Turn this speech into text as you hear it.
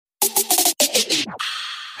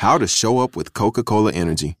How to show up with Coca-Cola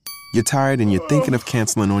Energy. You're tired and you're thinking of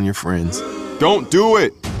canceling on your friends. Don't do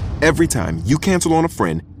it! Every time you cancel on a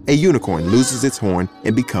friend, a unicorn loses its horn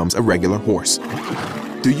and becomes a regular horse.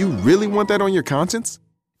 Do you really want that on your conscience?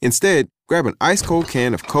 Instead, grab an ice-cold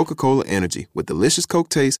can of Coca-Cola Energy with delicious Coke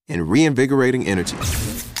taste and reinvigorating energy.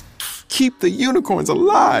 Keep the unicorns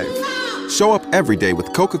alive! Show up every day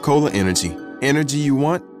with Coca-Cola Energy. Energy you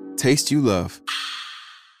want, taste you love.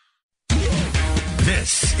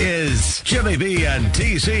 This is Jimmy B and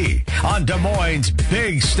TC on Des Moines'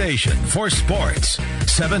 big station for sports,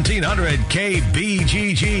 1700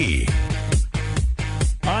 KBGG.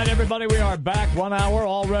 All right, everybody, we are back. 1 hour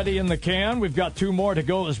already in the can. We've got 2 more to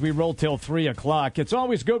go as we roll till 3 o'clock. It's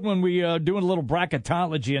always good when we doing a little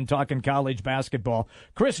bracketology and talking college basketball.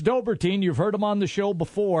 Chris Dobertine, you've heard him on the show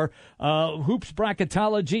before. Hoops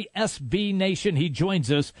Bracketology, SB Nation. He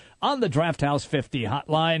joins us on the Draft House 50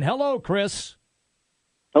 hotline. Hello, Chris.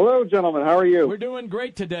 Hello, gentlemen. How are you? We're doing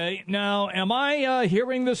great today. Now, am I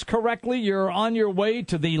hearing this correctly? You're on your way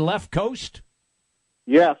to the left coast?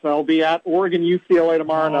 Yes, I'll be at Oregon UCLA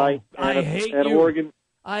tomorrow night. I hate you. Oregon.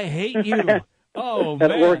 I hate you. Oh, at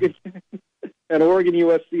man. Oregon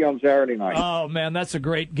USC on Saturday night. Oh, man, that's a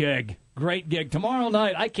great gig. Great gig. Tomorrow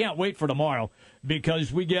night, I can't wait for tomorrow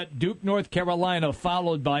because we get Duke, North Carolina,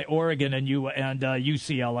 followed by Oregon and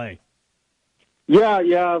UCLA. Yeah,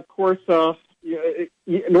 of course.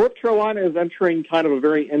 North Carolina is entering kind of a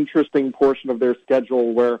very interesting portion of their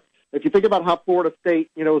schedule where if you think about how Florida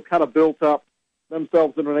State, has kind of built up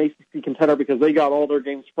themselves into an ACC contender because they got all their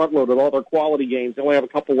games front-loaded, all their quality games. They only have a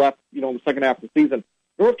couple left, in the second half of the season.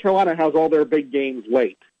 North Carolina has all their big games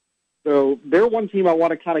late. So they're one team I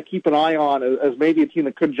want to kind of keep an eye on as maybe a team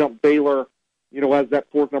that could jump Baylor, as that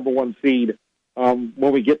fourth number 1 seed when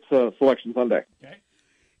we get to Selection Sunday. Okay.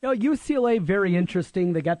 UCLA, very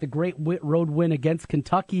interesting. They got the great road win against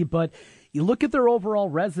Kentucky, but you look at their overall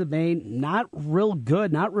resume, not real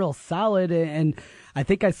good, not real solid, and I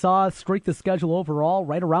think I saw strength of schedule overall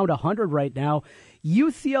right around 100 right now.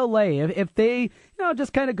 UCLA, if they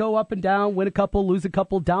just kind of go up and down, win a couple, lose a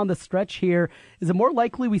couple down the stretch here, is it more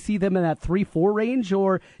likely we see them in that 3-4 range,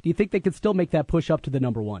 or do you think they could still make that push up to the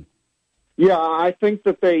number 1? Yeah, I think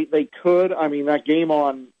that they could. I mean, that game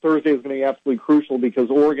on Thursday is going to be absolutely crucial because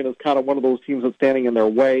Oregon is kind of one of those teams that's standing in their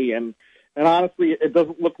way. And honestly, it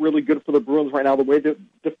doesn't look really good for the Bruins right now. The way that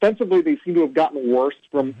defensively they seem to have gotten worse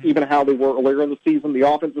from even how they were earlier in the season. The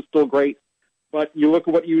offense is still great. But you look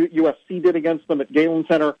at what USC did against them at Galen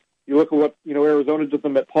Center. You look at what Arizona did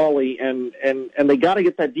them at Pauley. And they got to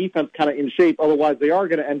get that defense kind of in shape. Otherwise, they are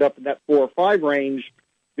going to end up in that 4 or 5 range,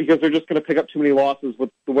 because they're just going to pick up too many losses with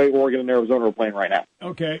the way Oregon and Arizona are playing right now.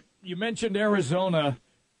 Okay, you mentioned Arizona.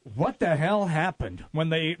 What the hell happened when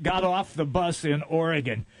they got off the bus in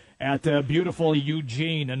Oregon at beautiful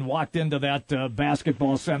Eugene and walked into that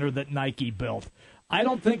basketball center that Nike built? I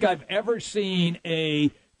don't think I've ever seen a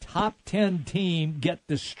top 10 team get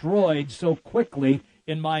destroyed so quickly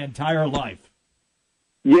in my entire life.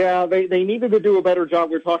 Yeah, they needed to do a better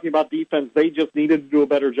job. We're talking about defense. They just needed to do a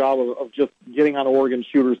better job of just getting on Oregon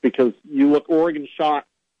shooters because you look, Oregon shot,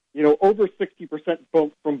 over 60%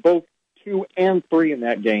 from both 2 and 3 in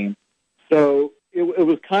that game. So it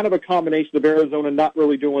was kind of a combination of Arizona not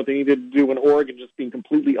really doing what they needed to do and Oregon just being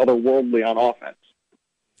completely otherworldly on offense.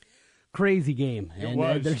 Crazy game. It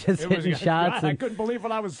was. They're just hitting shots. I couldn't believe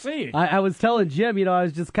what I was seeing. I was telling Jim, I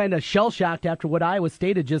was just kind of shell-shocked after what Iowa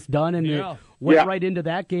State had just done, and went right into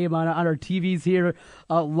that game on our TVs here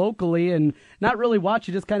locally, and not really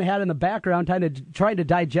watching, just kind of had in the background trying to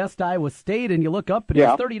digest Iowa State, and you look up, and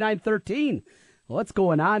it's 39-13. What's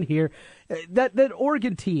going on here? That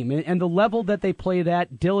Oregon team and the level that they played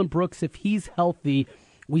at, Dylan Brooks, if he's healthy,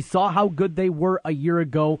 we saw how good they were a year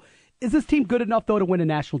ago. Is this team good enough, though, to win a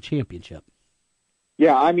national championship?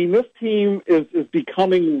 Yeah, I mean, this team is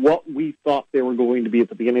becoming what we thought they were going to be at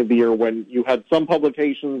the beginning of the year when you had some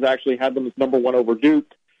publications actually had them as number 1 over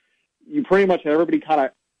Duke. You pretty much had everybody kind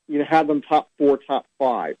of, had them top 4, top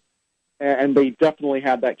 5. And they definitely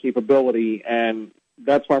had that capability, and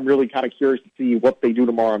that's why I'm really kind of curious to see what they do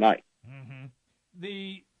tomorrow night. Mm-hmm.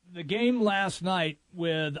 The game last night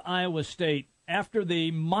with Iowa State, after the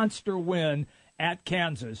monster win at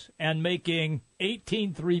Kansas and making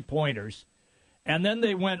 18 three-pointers, and then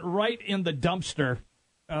they went right in the dumpster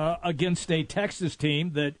against a Texas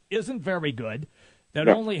team that isn't very good, that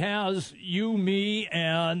only has you, me,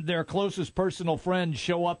 and their closest personal friend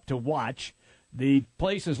show up to watch. The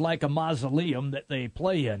place is like a mausoleum that they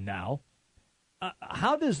play in now.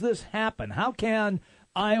 How does this happen? How can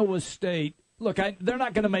Iowa State – look, they're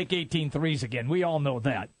not going to make 18 threes again. We all know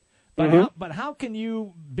that. But how can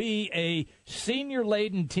you be a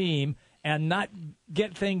senior-laden team and not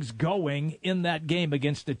get things going in that game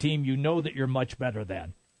against a team you know that you're much better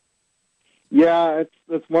than? Yeah,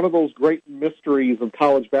 it's one of those great mysteries of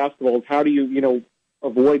college basketball. Is how do you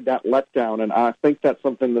avoid that letdown? And I think that's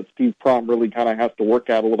something that Steve Prohm really kind of has to work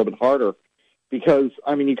out a little bit harder, because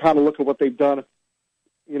I mean, you kind of look at what they've done.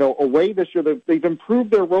 Away this year, they've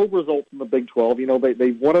improved their road results in the Big 12.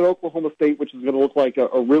 They won at Oklahoma State, which is going to look like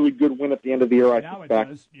a really good win at the end of the year, I suspect. Now it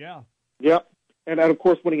does, yeah. Yep, and of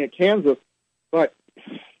course winning at Kansas. But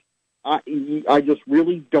I just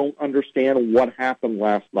really don't understand what happened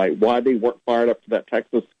last night. Why they weren't fired up for that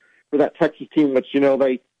Texas team, which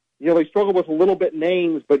they struggled with a little bit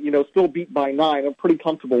names, but still beat by 9, a pretty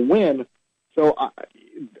comfortable win. So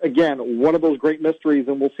again, one of those great mysteries,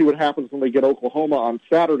 and we'll see what happens when they get Oklahoma on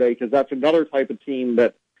Saturday, because that's another type of team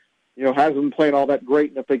that hasn't been playing all that great.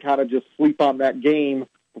 And if they kind of just sleep on that game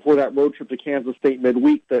before that road trip to Kansas State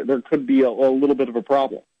midweek, there could be a little bit of a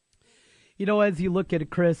problem. As you look at it,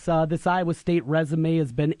 Chris, this Iowa State resume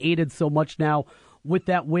has been aided so much now with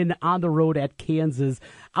that win on the road at Kansas.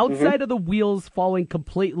 Outside of the wheels falling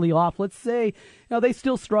completely off, let's say they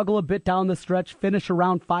still struggle a bit down the stretch, finish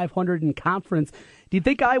around 500 in conference. Do you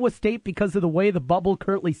think Iowa State, because of the way the bubble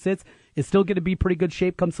currently sits, is still going to be pretty good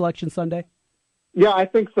shape come Selection Sunday? Yeah, I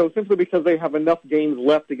think so, simply because they have enough games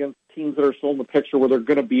left against teams that are still in the picture where they're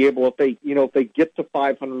going to be able, if they get to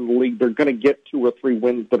 500 in the league, they're going to get 2 or 3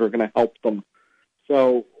 wins that are going to help them.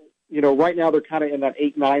 So, right now they're kind of in that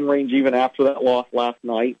 8-9 range even after that loss last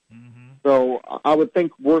night. Mm-hmm. So I would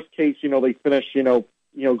think worst case, they finish,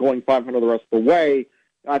 going 500 the rest of the way.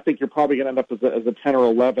 I think you're probably going to end up as a 10 or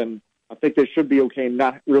 11. I think they should be okay and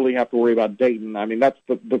not really have to worry about Dayton. I mean, that's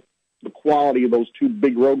the quality of those 2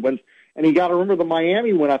 big road wins. And you got to remember the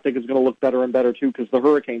Miami win, I think, is going to look better and better, too, because the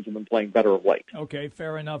Hurricanes have been playing better of late. Okay,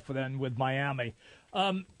 fair enough then with Miami.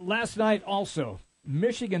 Last night also,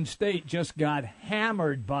 Michigan State just got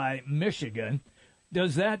hammered by Michigan.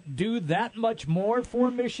 Does that do that much more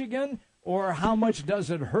for Michigan, or how much does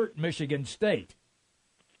it hurt Michigan State?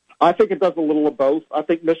 I think it does a little of both. I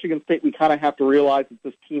think Michigan State, we kind of have to realize that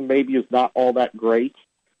this team maybe is not all that great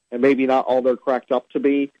and maybe not all they're cracked up to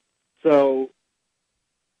be. So,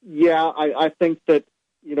 yeah, I think that,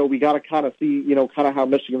 we got to kind of see, kind of how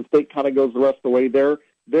Michigan State kind of goes the rest of the way. They're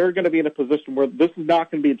going to be in a position where this is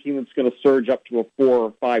not going to be a team that's going to surge up to a 4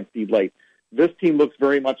 or 5 seed late. This team looks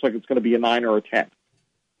very much like it's going to be a 9 or a 10.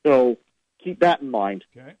 So keep that in mind.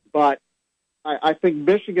 Okay. But I think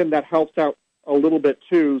Michigan, that helps out a little bit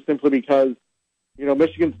too, simply because,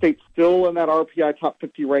 Michigan State's still in that RPI top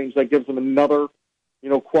 50 range. That gives them another,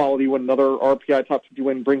 quality win, another RPI top 50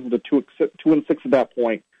 win, brings them to 2-6 at that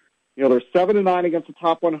point. They're 7-9 against the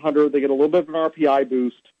top 100. They get a little bit of an RPI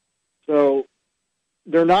boost. So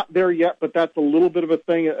they're not there yet, but that's a little bit of a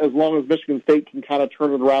thing as long as Michigan State can kind of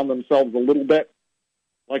turn it around themselves a little bit.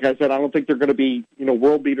 Like I said, I don't think they're going to be,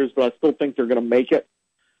 world beaters, but I still think they're going to make it.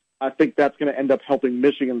 I think that's going to end up helping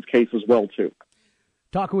Michigan's case as well, too.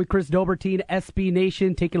 Talking with Chris Dobertine, SB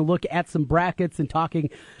Nation, taking a look at some brackets and talking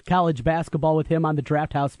college basketball with him on the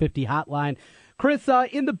Draft House 50 hotline. Chris,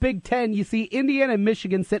 in the Big Ten, you see Indiana and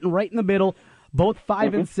Michigan sitting right in the middle, both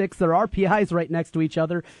 5 and 6. Their RPIs right next to each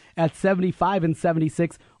other at 75 and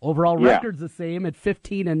 76. Overall records the same at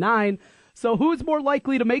 15 and 9. So who's more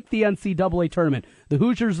likely to make the NCAA tournament, the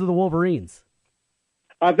Hoosiers or the Wolverines?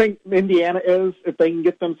 I think Indiana is, if they can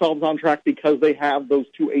get themselves on track, because they have those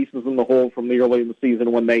 2 aces in the hole from the early in the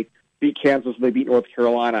season when they beat Kansas and they beat North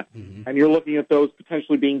Carolina. Mm-hmm. And you're looking at those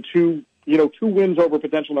potentially being 2 wins over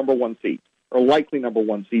potential number 1 seeds, or likely number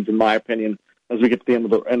 1 seeds, in my opinion, as we get to the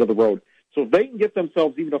end of the road. So if they can get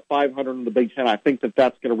themselves even to 500 in the Big Ten, I think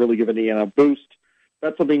that's going to really give Indiana a boost.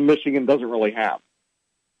 That's something Michigan doesn't really have.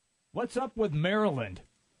 What's up with Maryland?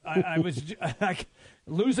 I was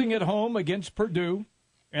losing at home against Purdue.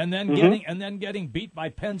 And then getting beat by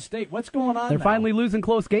Penn State. What's going on? They're now? Finally losing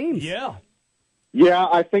close games. Yeah. Yeah,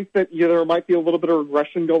 I think that there might be a little bit of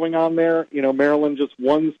regression going on there. Maryland just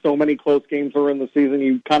won so many close games earlier in the season.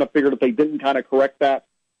 You kind of figured if they didn't kind of correct that,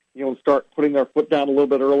 and start putting their foot down a little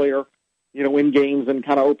bit earlier, in games and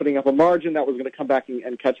kind of opening up a margin, that was going to come back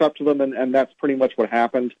and catch up to them, and that's pretty much what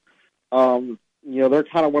happened. They're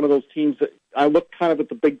kind of one of those teams that I look kind of at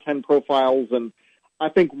the Big Ten profiles, and I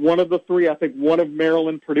think one of the 3, one of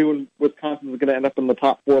Maryland, Purdue, and Wisconsin is going to end up in the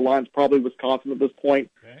top 4 lines, probably Wisconsin at this point.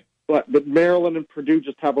 Okay. But Maryland and Purdue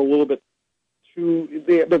just have a little bit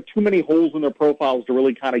they have too many holes in their profiles to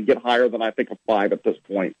really kind of get higher than I think a 5 at this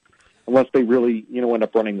point, unless they really, end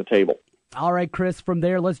up running the table. All right, Chris, from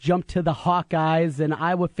there, let's jump to the Hawkeyes, and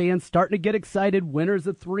Iowa fans starting to get excited. Winners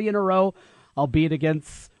of 3 in a row, albeit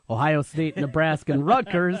against Ohio State, Nebraska, and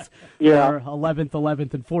Rutgers yeah. are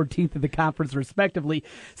 11th, and 14th in the conference, respectively.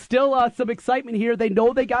 Still some excitement here. They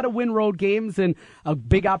know they got to win road games, and a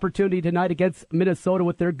big opportunity tonight against Minnesota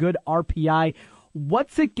with their good RPI.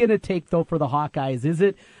 What's it going to take, though, for the Hawkeyes? Is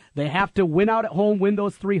it they have to win out at home, win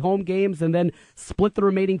those 3 home games, and then split the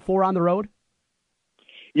remaining 4 on the road?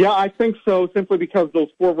 Yeah, I think so, simply because those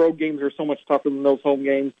 4 road games are so much tougher than those home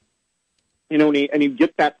games. You know, and you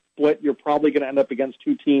get that split, you're probably going to end up against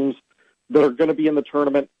 2 teams that are going to be in the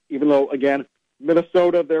tournament, even though, again,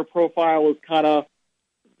 Minnesota, their profile is kind of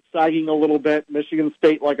sagging a little bit. Michigan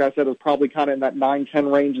State, like I said, is probably kind of in that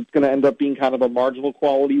 9-10 range. It's going to end up being kind of a marginal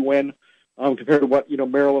quality win compared to what,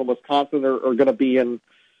 Maryland and Wisconsin are going to be. And,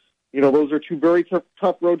 those are 2 very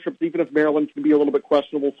tough road trips, even if Maryland can be a little bit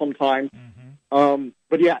questionable sometimes. Mm-hmm.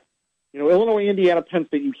 But, yeah, Illinois, Indiana, Penn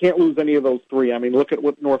State, you can't lose any of those 3. I mean, look at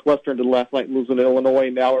what Northwestern did last night, losing to Illinois.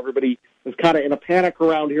 Now everybody is kind of in a panic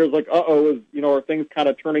around here. It's like, are things kind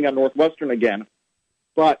of turning on Northwestern again?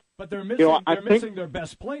 But they're missing their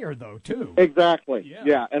best player, though, too. Exactly.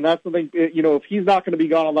 Yeah. And that's the thing. If he's not going to be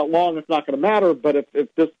gone all that long, it's not going to matter. But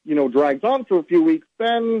if this, drags on for a few weeks,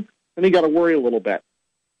 then you got to worry a little bit.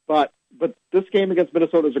 But this game against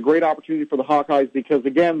Minnesota is a great opportunity for the Hawkeyes because,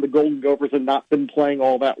 again, the Golden Gophers have not been playing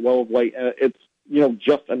all that well of late. It's,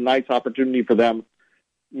 just a nice opportunity for them,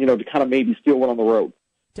 to kind of maybe steal one on the road.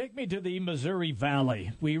 Take me to the Missouri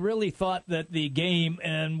Valley. We really thought that the game,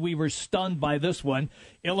 and we were stunned by this one,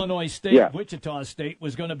 Illinois State, Wichita State,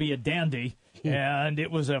 was going to be a dandy, and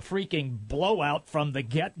it was a freaking blowout from the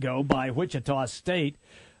get-go by Wichita State.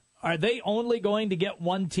 Are they only going to get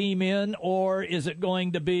one team in, or is it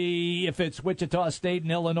going to be, if it's Wichita State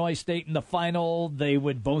and Illinois State in the final, they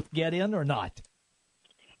would both get in or not?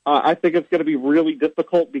 I think it's going to be really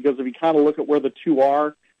difficult because if you kind of look at where the 2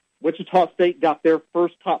 are, Wichita State got their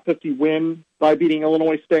first top 50 win by beating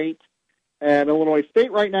Illinois State, and Illinois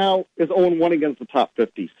State right now is 0-1 against the top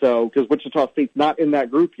 50, because Wichita State's not in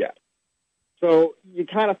that group yet. So you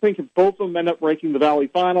kind of think if both of them end up making the Valley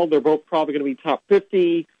Final, they're both probably going to be top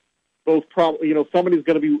 50. Both probably, somebody's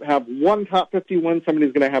going to have 1 top 50 win,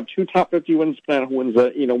 somebody's going to have 2 top 50 wins, depending on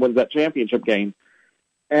who wins that championship game.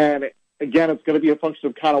 And again, it's going to be a function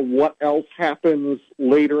of kind of what else happens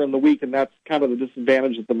later in the week, and that's kind of the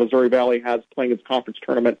disadvantage that the Missouri Valley has playing its conference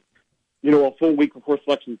tournament, a full week before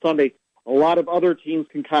Selection Sunday. A lot of other teams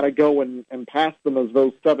can kind of go and pass them as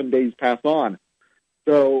those 7 days pass on.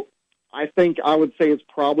 So I would say it's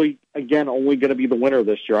probably, again, only going to be the winner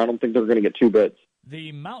this year. I don't think they're going to get 2 bids.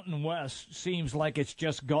 The Mountain West seems like it's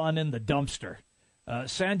just gone in the dumpster.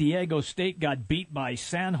 San Diego State got beat by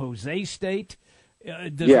San Jose State.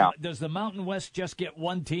 Does the Mountain West just get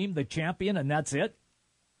one team, the champion, and that's it?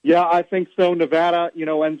 Yeah, I think so. Nevada,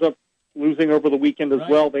 ends up losing over the weekend as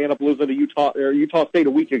well. They end up losing to Utah State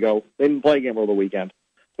a week ago. They didn't play a game over the weekend.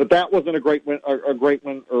 But that wasn't a great win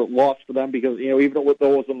or loss for them because, even with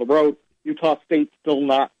those on the road, Utah State's still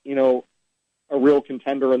not, a real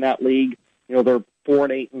contender in that league. They're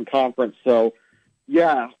 4-8 in conference. So,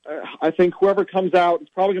 yeah, I think whoever comes out, it's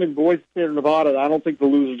probably going to be Boise State or Nevada. I don't think the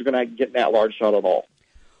losers are going to get in that large shot at all.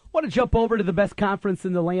 I want to jump over to the best conference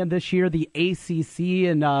in the land this year, the ACC,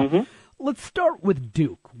 and let's start with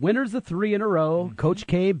Duke. Winners of 3 in a row. Mm-hmm. Coach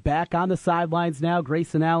K back on the sidelines now.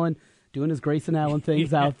 Grayson Allen doing his Grayson Allen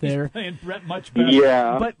things out there. He's playing Brett much better.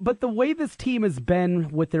 Yeah. But the way this team has been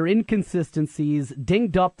with their inconsistencies,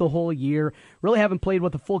 dinged up the whole year, really haven't played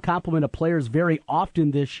with a full complement of players very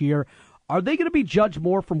often this year. Are they going to be judged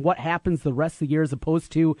more from what happens the rest of the year as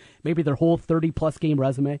opposed to maybe their whole 30-plus game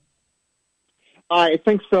resume? I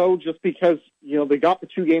think so, just because, they got the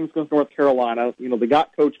 2 games against North Carolina. They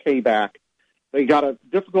got Coach K back. They got a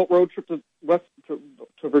difficult road trip to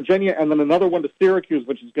Virginia, and then another one to Syracuse,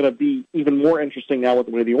 which is going to be even more interesting now with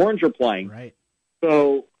the way the Orange are playing. Right.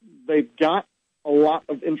 So they've got a lot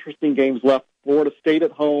of interesting games left. Florida State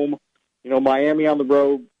at home, Miami on the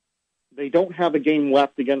road. They don't have a game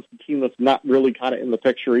left against a team that's not really kind of in the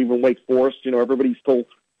picture, even Wake Forest. Everybody still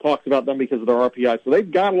talks about them because of their RPI. So they've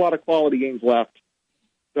got a lot of quality games left.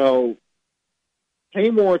 So pay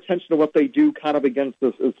more attention to what they do kind of against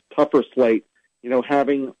this tougher slate.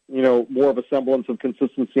 Having, more of a semblance of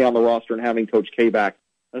consistency on the roster and having Coach K back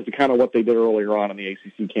as to kind of what they did earlier on in the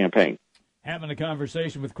ACC campaign. Having a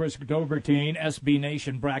conversation with Chris Dobertine, SB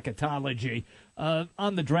Nation Bracketology,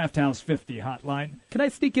 on the Draft House 50 hotline. Can I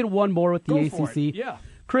sneak in one more with the ACC? Yeah.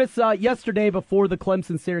 Chris, yesterday before the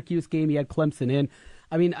Clemson-Syracuse game, he had Clemson in.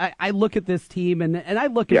 I mean, I look at this team, and I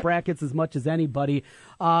look at brackets as much as anybody.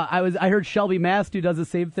 I heard Shelby Mast, who does the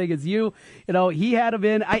same thing as you. He had him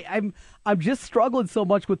in. I'm just struggling so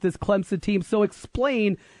much with this Clemson team. So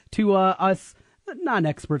explain to us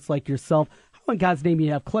non-experts like yourself, how in God's name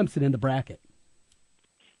you have Clemson in the bracket?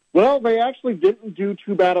 Well, they actually didn't do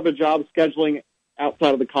too bad of a job scheduling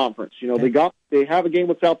outside of the conference. You know, okay. they have a game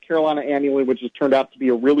with South Carolina annually, which has turned out to be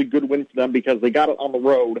a really good win for them because they got it on the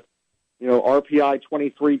road. You know, RPI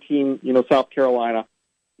 23 team, you know, South Carolina.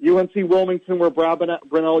 UNC Wilmington, where Brad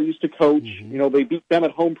Brunell used to coach, you know, they beat them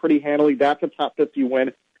at home pretty handily. That's a top 50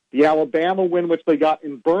 win. The Alabama win, which they got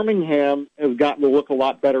in Birmingham, has gotten to look a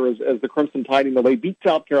lot better as the Crimson Tide. You know, they beat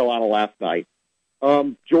South Carolina last night.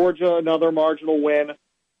 Georgia, another marginal win.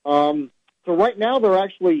 So right now they're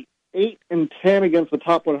actually 8-10 against the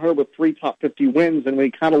top 100 with 3 top 50 wins. And when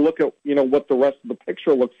you kind of look at, you know, what the rest of the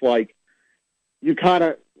picture looks like, you kind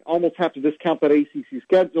of almost have to discount that ACC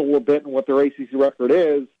schedule a little bit and what their ACC record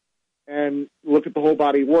is and look at the whole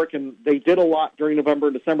body of work. And they did a lot during November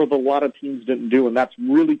and December that a lot of teams didn't do, and that's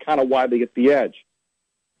really kind of why they get the edge.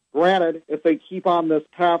 Granted, if they keep on this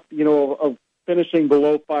path, you know, of finishing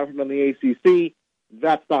below 500 in the ACC,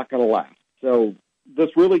 that's not going to last. So this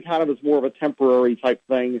really kind of is more of a temporary type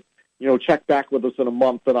thing. You know, check back with us in a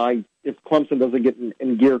month, and if Clemson doesn't get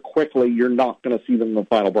in gear quickly, you're not going to see them in the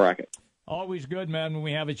final bracket. Always good, man, when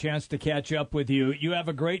we have a chance to catch up with you. You have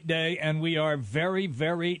a great day, and we are very,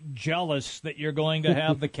 very jealous that you're going to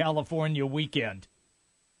have the California weekend.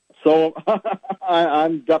 So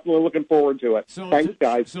I'm definitely looking forward to it. Thanks,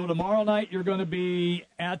 guys. So tomorrow night you're going to be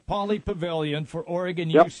at Pauley Pavilion for Oregon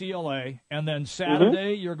Yep. UCLA, and then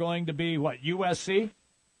Saturday you're going to be, what, USC?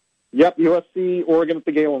 Yep, USC, Oregon at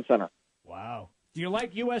the Galen Center. Wow. Do you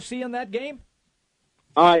like USC in that game?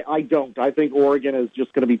 I don't. I think Oregon is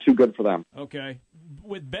just going to be too good for them. Okay.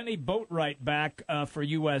 With Benny Boatwright back for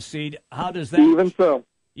USC, how does that?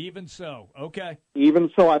 Even so. Okay.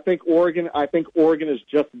 Even so, I think Oregon is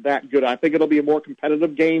just that good. I think it'll be a more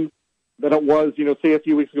competitive game than it was, you know, say a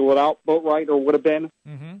few weeks ago without Boatwright, or would have been.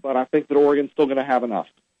 Mm-hmm. But I think that Oregon's still going to have enough.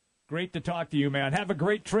 Great to talk to you, man. Have a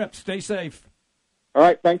great trip. Stay safe. All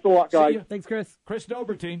right. Thanks a lot, guys. Thanks, Chris. Chris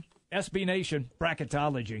Dobertine, SB Nation,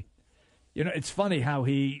 Bracketology. You know, it's funny how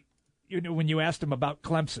when you asked him about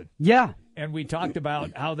Clemson. Yeah. And we talked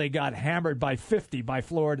about how they got hammered by 50 by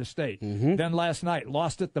Florida State. Mm-hmm. Then last night,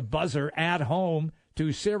 lost at the buzzer at home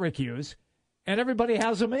to Syracuse, and everybody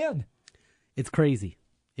has them in. It's crazy.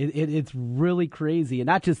 It's really crazy. And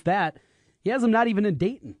not just that, he has them not even in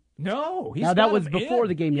Dayton. No. Now, that was before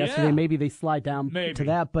the game yesterday. Yeah. Maybe they slide down to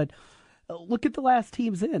that. But look at the last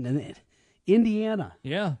teams in. And Indiana.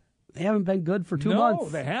 Yeah. They haven't been good for 2 months. No,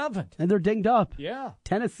 they haven't. And they're dinged up. Yeah.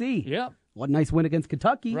 Tennessee. Yeah. What a nice win against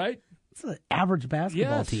Kentucky. Right. It's an average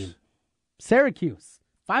basketball team. Syracuse,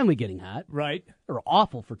 finally getting hot. Right. They were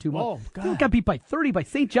awful for 2 months. Oh, God. They got beat by 30 by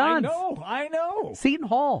St. John's. I know. Seton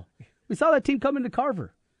Hall. We saw that team come into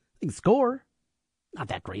Carver. They can score. Not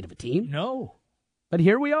that great of a team. No. But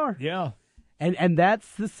here we are. Yeah. And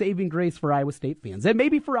that's the saving grace for Iowa State fans, and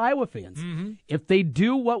maybe for Iowa fans. Mm-hmm. If they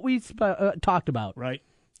do what we talked about. Right.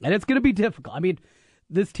 And it's going to be difficult. I mean,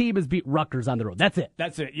 this team has beat Rutgers on the road. That's it.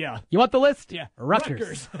 Yeah. You want the list? Yeah.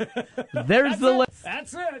 Rutgers. There's the list.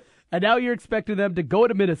 That's it. And now you're expecting them to go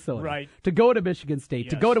to Minnesota, right? To go to Michigan State,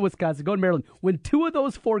 to go to Wisconsin, go to Maryland. Win 2 of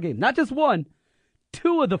those 4 games. Not just 1,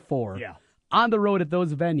 2 of the 4 on the road at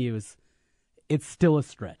those venues. It's still a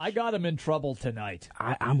stretch. I got them in trouble tonight.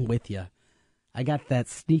 I'm with you. I got that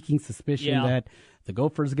sneaking suspicion that the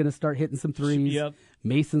Gophers are going to start hitting some threes. Yep.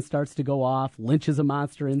 Mason starts to go off. Lynch is a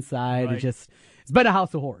monster inside. Right. It's been a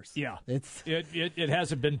house of horrors. Yeah. It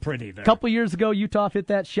hasn't been pretty there. A couple years ago, Utah hit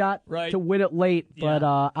that shot to win it late. But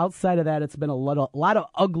outside of that, it's been a lot of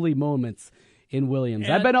ugly moments in Williams.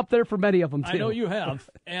 I've been up there for many of them, too. I know you have.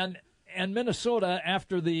 And Minnesota,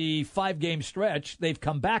 after the 5-game stretch, they've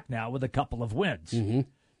come back now with a couple of wins. Mm-hmm.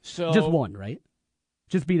 So just one, right?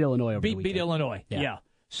 Just beat Illinois over the weekend. Beat Illinois, yeah.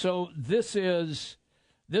 So this is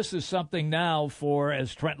something now for,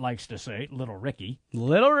 as Trent likes to say, Little Ricky.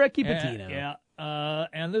 Little Ricky Pitino.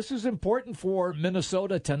 And this is important for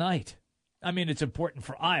Minnesota tonight. I mean, it's important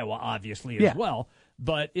for Iowa, obviously, as well.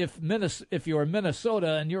 But if you're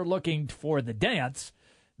Minnesota and you're looking for the dance,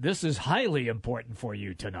 this is highly important for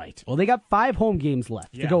you tonight. Well, they got 5 home games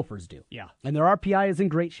left. The Gophers do. Yeah. And their RPI is in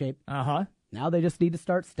great shape. Uh-huh. Now they just need to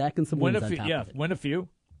start stacking some wins on top of it. Win a few.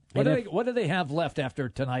 What do they have left after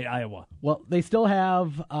tonight, Iowa? Well, they still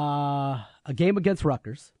have a game against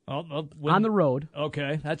Rutgers on the road.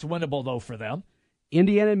 Okay, that's winnable, though, for them.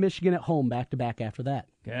 Indiana and Michigan at home back-to-back after that.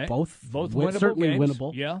 Okay. Both winnable certainly games.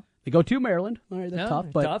 Winnable. Yeah. They go to Maryland. All right, that's tough.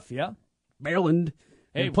 But tough, yeah. Maryland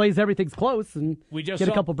plays everything's close and we just get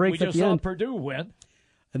a couple breaks at the end. We just saw Purdue win.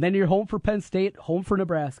 And then you're home for Penn State, home for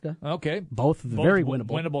Nebraska. Okay. Both very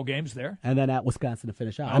winnable. Winnable games there. And then at Wisconsin to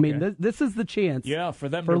finish out. Okay. I mean, this is the chance for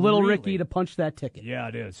them for little Ricky to punch that ticket. Yeah,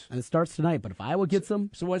 it is. And it starts tonight. But if Iowa gets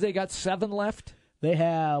them. So what, they got 7 left? They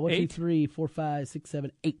have 8? 3, 4, 5, 6,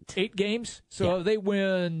 7, 8. 8 games? So if they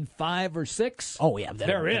win 5 or 6? Oh, yeah.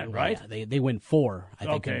 They're in, right? Yeah, they win 4. I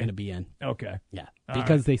think they're going to be in. Okay. Yeah.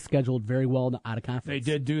 Because they scheduled very well out of conference.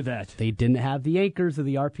 They did do that. They didn't have the anchors of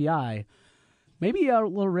the RPI. Maybe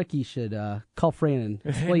little Ricky should call Fran and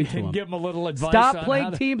explain to him. Give him a little advice. Stop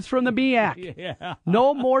playing teams from the MEAC. Yeah.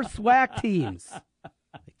 No more SWAC teams.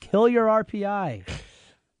 Kill your RPI.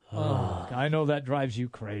 Oh, I know that drives you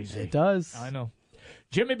crazy. It does. I know.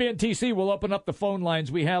 Jimmy B and TC will open up the phone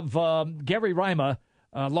lines. We have Gary Rima,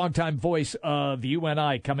 longtime voice of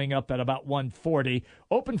UNI, coming up at about 1:40.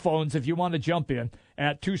 Open phones if you want to jump in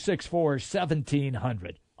at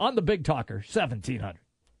 264-1700. On the Big Talker, 1700.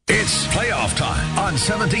 It's playoff time on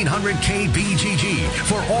 1700 KBGG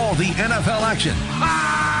for all the NFL action.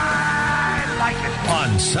 I like it.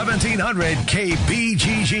 On 1700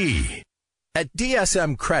 KBGG. At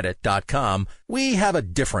DSMCredit.com, we have a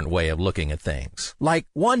different way of looking at things. Like,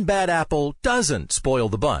 one bad apple doesn't spoil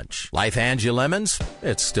the bunch. Life hands you lemons,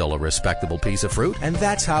 it's still a respectable piece of fruit, and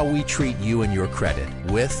that's how we treat you and your credit,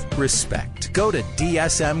 with respect. Go to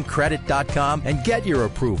DSMCredit.com and get your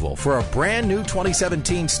approval for a brand new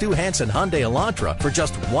 2017 Stu Hansen Hyundai Elantra for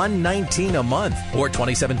just $119 a month, or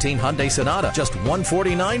 2017 Hyundai Sonata just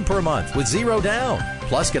 $149 per month with 0 down.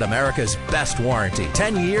 Plus, get America's best warranty,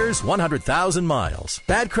 10 years, 100,000 miles.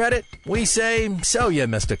 Bad credit? We say, so you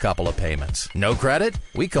missed a couple of payments. No credit?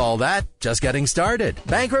 We call that just getting started.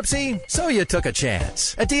 Bankruptcy? So you took a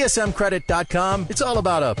chance. At DSMCredit.com, it's all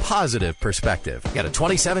about a positive perspective. Get a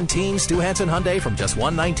 2017 Stu Hansen Hyundai from just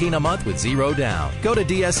 $119 a month with 0 down. Go to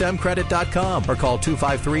DSMCredit.com or call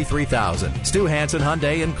 253-3000. Stu Hansen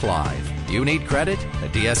Hyundai in Clive. You need credit?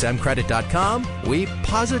 At DSMCredit.com, we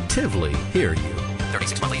positively hear you.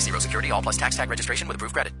 36 monthly, 0 security, all plus tax tag registration with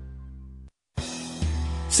approved credit.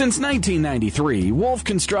 Since 1993, Wolf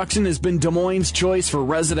Construction has been Des Moines' choice for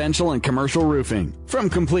residential and commercial roofing. From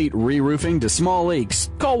complete re-roofing to small leaks,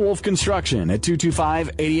 call Wolf Construction at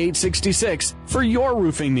 225-8866 for your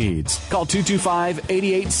roofing needs. Call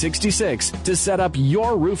 225-8866 to set up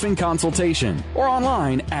your roofing consultation or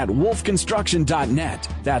online at wolfconstruction.net.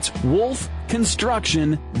 That's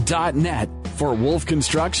wolfconstruction.net for Wolf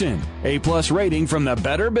Construction. A+ rating from the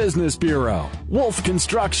Better Business Bureau.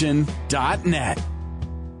 wolfconstruction.net.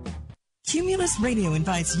 Cumulus Radio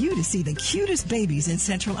invites you to see the cutest babies in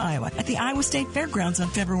Central Iowa at the Iowa State Fairgrounds on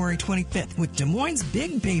February 25th with Des Moines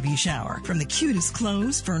Big Baby Shower. From the cutest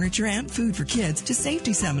clothes, furniture, and food for kids to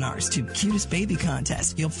safety seminars to cutest baby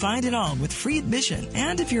contests, you'll find it all with free admission.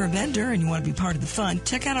 And if you're a vendor and you want to be part of the fun,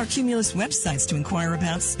 check out our Cumulus websites to inquire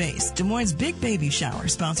about space. Des Moines Big Baby Shower,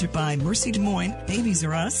 sponsored by Mercy Des Moines, Babies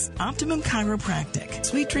R Us, Optimum Chiropractic,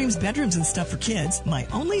 Sweet Dreams Bedrooms and Stuff for Kids, My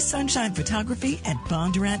Only Sunshine Photography, and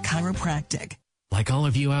Bondurant Chiropractic. Like all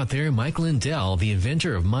of you out there, Mike Lindell, the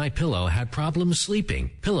inventor of MyPillow, had problems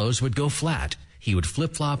sleeping. Pillows would go flat. He would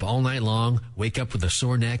flip-flop all night long, wake up with a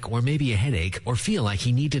sore neck or maybe a headache, or feel like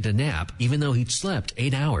he needed a nap even though he'd slept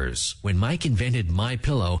 8 hours. When Mike invented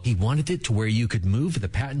MyPillow, he wanted it to where you could move the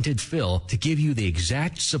patented fill to give you the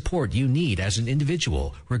exact support you need as an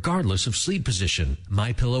individual, regardless of sleep position.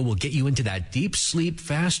 MyPillow will get you into that deep sleep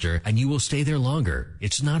faster, and you will stay there longer.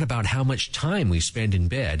 It's not about how much time we spend in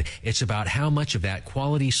bed. It's about how much of that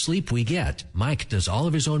quality sleep we get. Mike does all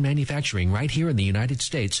of his own manufacturing right here in the United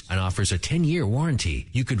States and offers a 10-year warranty.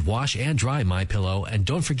 You could wash and dry MyPillow, and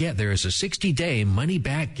don't forget there is a 60-day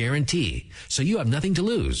money-back guarantee. So you have nothing to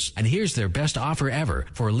lose. And here's their best offer ever.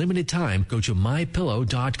 For a limited time, go to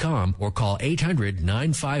MyPillow.com or call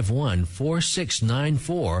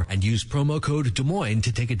 800-951-4694 and use promo code Des Moines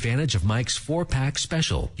to take advantage of Mike's 4-pack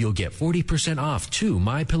special. You'll get 40% off 2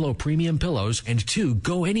 MyPillow premium pillows and 2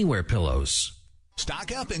 Go Anywhere pillows.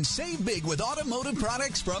 Stock up and save big with automotive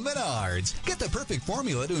products from Menards. Get the perfect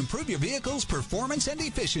formula to improve your vehicle's performance and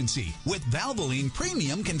efficiency with Valvoline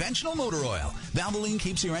Premium Conventional Motor Oil. Valvoline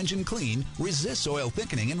keeps your engine clean, resists oil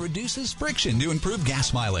thickening, and reduces friction to improve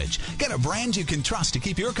gas mileage. Get a brand you can trust to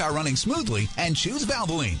keep your car running smoothly and choose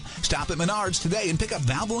Valvoline. Stop at Menards today and pick up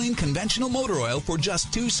Valvoline Conventional Motor Oil for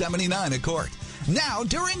just $2.79 a quart. Now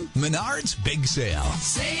during Menards Big Sale.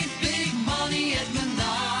 Save big money at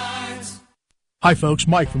Menards. Hi folks,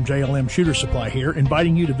 Mike from JLM Shooter Supply here,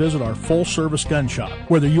 inviting you to visit our full-service gun shop.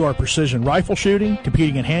 Whether you are precision rifle shooting,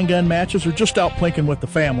 competing in handgun matches, or just out plinking with the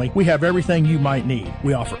family, we have everything you might need.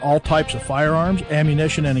 We offer all types of firearms,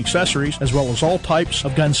 ammunition, and accessories, as well as all types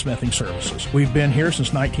of gunsmithing services. We've been here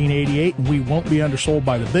since 1988, and we won't be undersold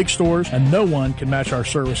by the big stores, and no one can match our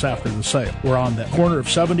service after the sale. We're on the corner of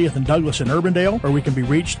 70th and Douglas in Urbandale, or we can be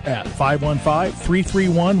reached at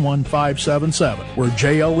 515-331-1577. We're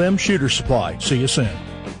JLM Shooter Supply. See you soon.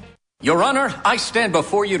 Your Honor, I stand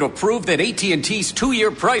before you to prove that AT&T's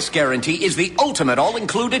 2-year price guarantee is the ultimate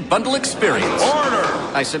all-included bundle experience. Order!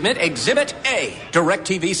 I submit Exhibit A,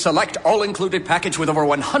 DirecTV Select all-included package with over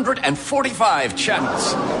 145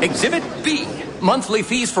 channels. Exhibit B, monthly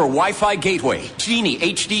fees for Wi-Fi gateway, Genie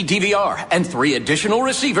HD DVR, and 3 additional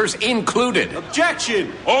receivers included. Objection!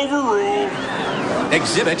 Overruled.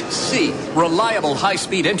 Exhibit C, reliable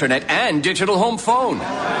high-speed internet and digital home phone.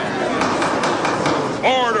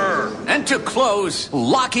 Order! And to close,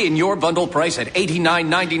 lock in your bundle price at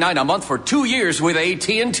 $89.99 a month for 2 years with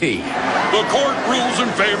AT&T. The court rules in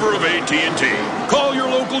favor of AT&T. Call your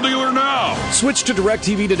local dealer now. Switch to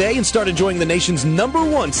DirecTV today and start enjoying the nation's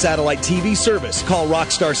 #1 satellite TV service. Call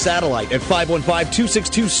Rockstar Satellite at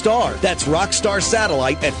 515-262-STAR. That's Rockstar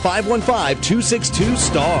Satellite at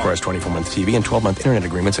 515-262-STAR. Requires 24-month TV and 12-month internet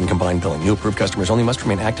agreements and combined billing. New approved customers only must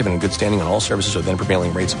remain active and in good standing on all services with then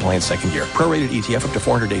prevailing rates apply in second year. Prorated ETF up to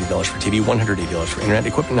 $480 for TV, $180 for internet,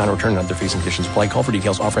 equipment non-return, and other fees and conditions apply. Call for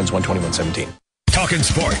details. Offer ends 1/21/17. Talking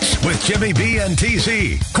sports with Jimmy B and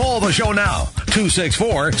TC. Call the show now.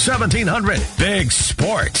 264-1700. Big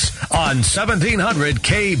Sports on 1700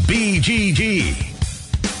 KBGG.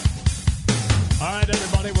 All right,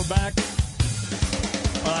 everybody, we're back.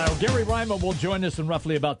 Gary Ryman will join us in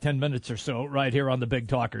roughly about 10 minutes or so right here on the Big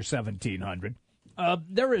Talker 1700.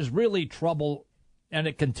 There is really trouble, and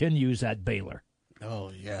it continues at Baylor.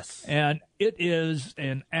 Oh, yes. And it is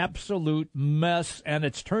an absolute mess, and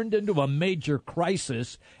it's turned into a major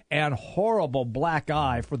crisis and horrible black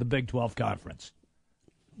eye for the Big 12 Conference.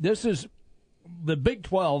 The Big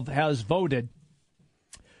 12 has voted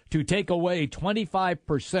to take away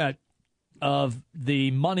 25% of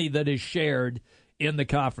the money that is shared in the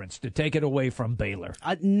conference, to take it away from Baylor.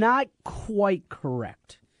 Not quite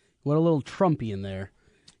correct. What a little Trumpy in there.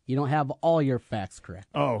 You don't have all your facts correct.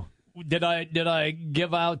 Oh. Did I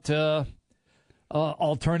give out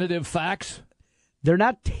alternative facts? They're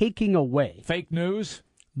not taking away. Fake news?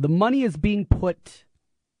 The money is being put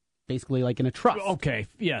basically like in a trust. Okay,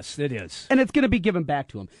 yes, it is. And it's going to be given back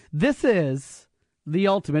to them. This is the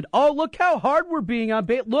ultimate. Oh, look how hard we're being on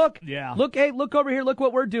Baylor. Look. Yeah. Look, hey, look over here. Look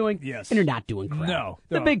what we're doing. Yes. And you're not doing crap. No.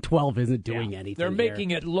 The Big 12 isn't doing anything. They're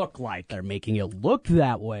making it look like. They're making it look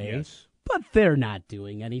that way. Yes. But they're not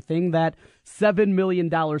doing anything. That $7 million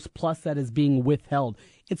plus that is being withheld.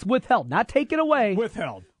 It's withheld, not taken away.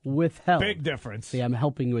 Withheld. Big difference. See, I'm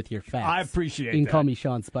helping you with your facts. I appreciate that. You can that. call me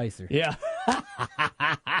Sean Spicer. Yeah.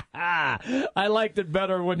 I liked it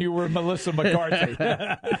better when you were Melissa McCarthy.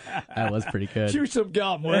 That was pretty good. Chew some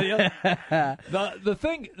gum, will you?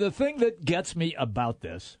 The thing that gets me about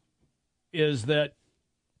this is that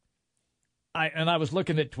I was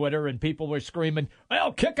looking at Twitter and people were screaming,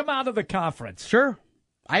 well, kick them out of the conference. Sure.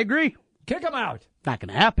 I agree. Kick them out. Not going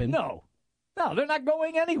to happen. No, they're not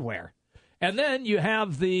going anywhere. And then you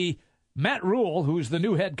have the Matt Rule, who's the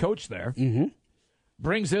new head coach there,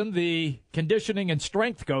 brings in the conditioning and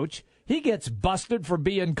strength coach. He gets busted for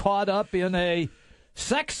being caught up in a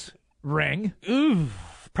sex ring. Ooh,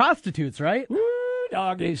 prostitutes, right? Ooh,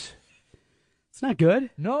 doggies. It's not good.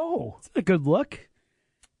 No. It's not a good look.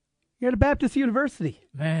 You're at a Baptist university.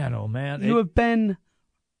 Man, oh, man. You have been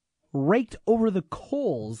raked over the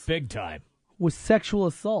coals. Big time. With sexual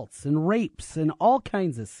assaults and rapes and all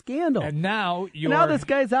kinds of scandal. And now this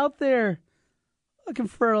guy's out there looking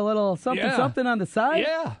for a little something on the side.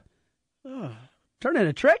 Yeah. Turning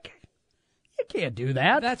a trick? You can't do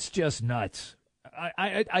that. That's just nuts.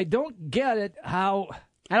 I don't get it how...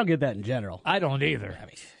 I don't get that in general. I don't either.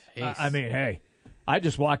 I mean, hey, I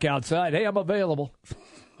just walk outside. Hey, I'm available.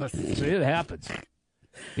 See, it happens.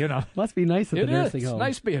 You know. Must be nice at the nursing home. It's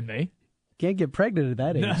nice being me. Can't get pregnant at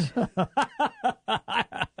that age.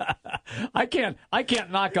 I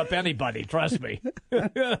can't knock up anybody. Trust me.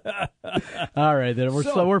 All right, then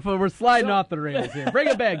we're sliding off the rails here. Bring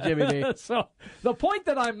it back, Jimmy B. So the point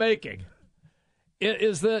that I'm making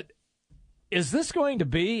is that is this going to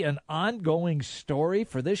be an ongoing story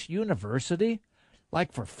for this university,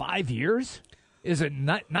 like for 5 years? Is it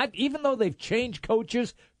not even though they've changed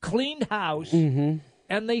coaches, cleaned house, and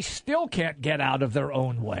they still can't get out of their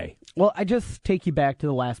own way? Well, I just take you back to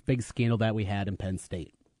the last big scandal that we had in Penn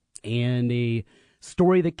State. and a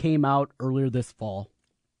story that came out earlier this fall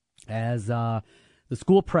as the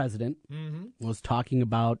school president was talking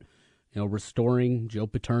about, restoring Joe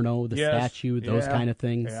Paterno, the statue, those kind of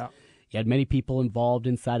things. Yeah. You had many people involved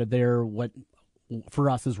inside of their, what for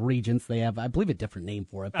us as regents, they have, I believe, a different name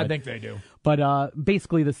for it. I think they do. But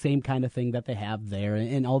basically the same kind of thing that they have there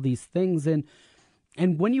and all these things. And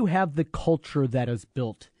when you have the culture that is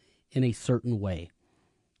built in a certain way,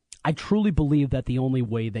 I truly believe that the only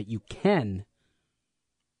way that you can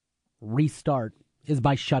restart is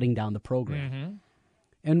by shutting down the program.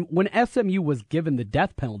 And when SMU was given the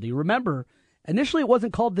death penalty, remember, initially it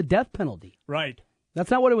wasn't called the death penalty. Right.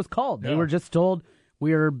 That's not what it was called. They were just told,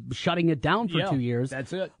 we're shutting it down for 2 years.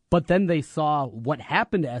 That's it. But then they saw what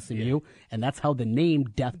happened to SMU, and that's how the name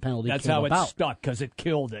death penalty came about. That's how it stuck, because it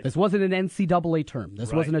killed it. This wasn't an NCAA term.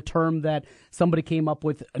 This wasn't a term that somebody came up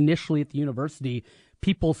with initially at the university.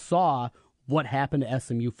 People saw what happened to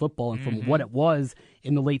SMU football and from what it was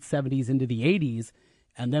in the late 70s into the 80s,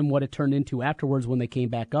 and then what it turned into afterwards when they came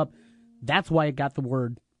back up. That's why it got the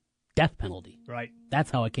word death penalty. Right.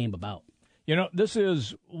 That's how it came about. This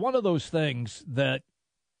is one of those things that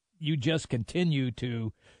you just continue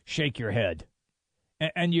to shake your head.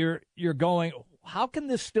 And you're going, how can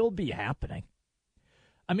this still be happening?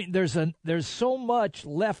 I mean, there's so much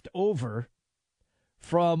left over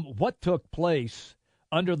from what took place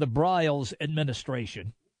under the Briles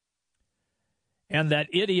administration. And that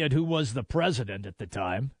idiot who was the president at the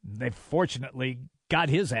time, they fortunately got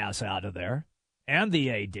his ass out of there, and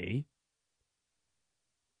the AD.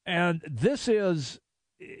 And this is,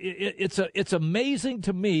 it's amazing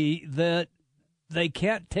to me that they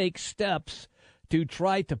can't take steps to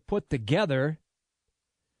try to put together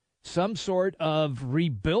some sort of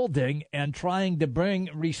rebuilding and trying to bring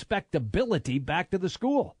respectability back to the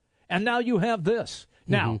school. And now you have this.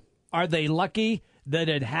 Now, are they lucky that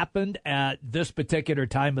it happened at this particular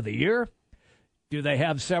time of the year? Do they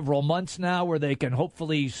have several months now where they can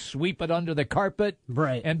hopefully sweep it under the carpet?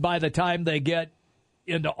 Right. And by the time they get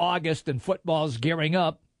into August and football's gearing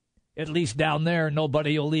up, at least down there,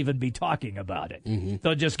 nobody will even be talking about it.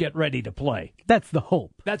 They'll just get ready to play. That's the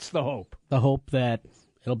hope. That's the hope. The hope that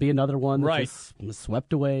it'll be another one that just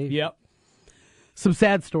swept away. Yep. Some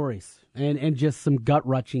sad stories and just some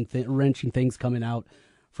gut-wrenching things coming out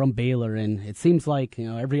from Baylor. And it seems like,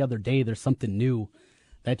 every other day there's something new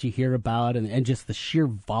that you hear about and just the sheer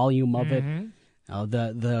volume of it.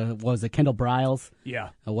 What was it, Kendall Briles? Yeah.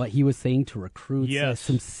 What he was saying to recruits. Yes.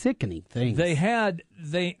 Some sickening things. They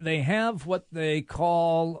have what they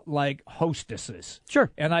call like hostesses.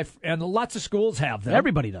 Sure. And lots of schools have them.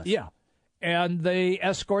 Everybody does. Yeah. And they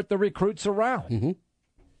escort the recruits around.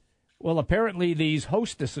 Well, apparently these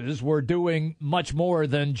hostesses were doing much more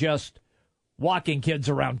than just walking kids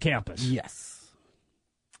around campus. Yes.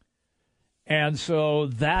 And so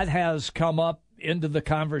that has come up into the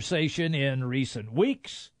conversation in recent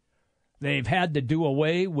weeks. They've had to do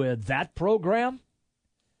away with that program.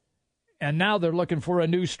 And now they're looking for a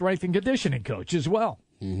new strength and conditioning coach as well.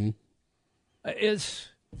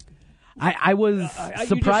 I was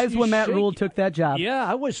surprised when Matt Rule took that job. Yeah,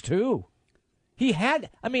 I was too.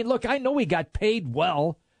 Look, I know he got paid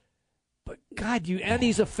well, but God, and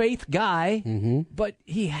he's a faith guy, but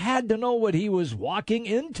he had to know what he was walking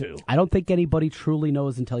into. I don't think anybody truly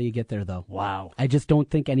knows until you get there, though. Wow. I just don't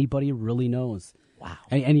think anybody really knows. Wow.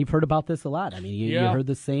 And you've heard about this a lot. I mean, you heard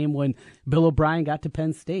the same when Bill O'Brien got to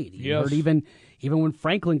Penn State. You heard even when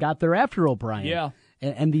Franklin got there after O'Brien. Yeah.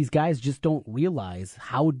 And these guys just don't realize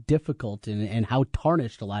how difficult and how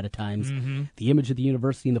tarnished a lot of times the image of the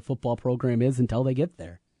university and the football program is until they get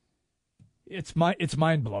there. It's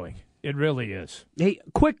mind-blowing. It really is. Hey,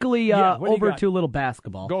 quickly over to a little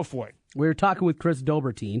basketball. Go for it. We were talking with Chris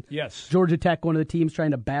Dobertine. Yes. Georgia Tech, one of the teams trying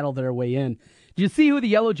to battle their way in. Did you see who the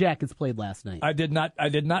Yellow Jackets played last night? I did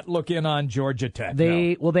not look in on Georgia Tech.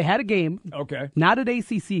 They had a game. Okay. Not an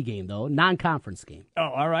ACC game, though. Non-conference game. Oh,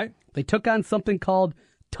 all right. They took on something called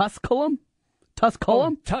Tusculum.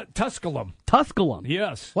 Tusculum? Tusculum. Tusculum.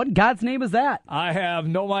 Yes. What in God's name is that? I have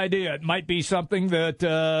no idea. It might be something that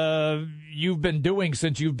you've been doing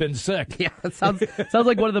since you've been sick. Yeah, it sounds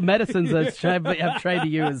like one of the medicines that I've tried to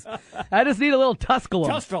use. I just need a little Tusculum.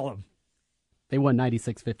 Tusculum. They won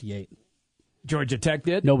 96-58. Georgia Tech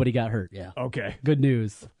did? Nobody got hurt, yeah. Okay. Good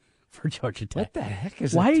news for Georgia Tech. What the heck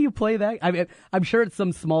is Why it? do you play that? I mean, I'm sure it's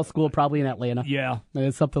some small school, probably in Atlanta. Yeah.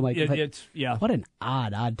 It's something like that. Yeah. What an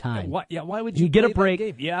odd time. Why would you get a play break? That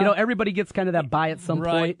game? Yeah. Everybody gets kind of that bye at some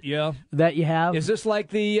point. Yeah. That you have. Is this like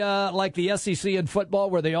the SEC in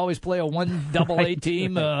football where they always play a 1AA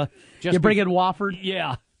team? You bring in Wofford?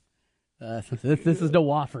 Yeah. This is no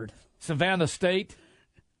Wofford. Savannah State.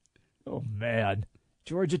 Oh, man.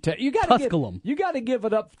 Georgia Tech. You got to give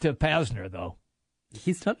it up to Pazner, though.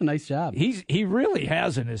 He's done a nice job. He really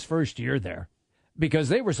has in his first year there, because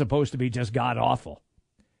they were supposed to be just god-awful.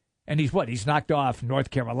 And he's knocked off North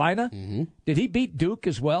Carolina? Mm-hmm. Did he beat Duke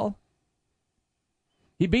as well?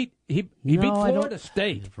 He beat Florida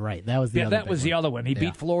State. Right, that was the other one. He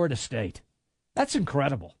beat Florida State. That's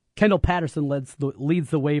incredible. Kendall Patterson leads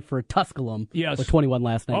the way for Tusculum with 21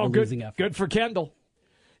 last night. Losing effort. Good for Kendall.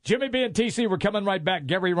 Jimmy B and TC, we're coming right back.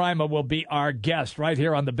 Gary Rima will be our guest right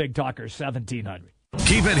here on the Big Talker 1700.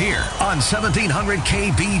 Keep it here on 1700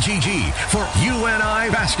 KBGG for UNI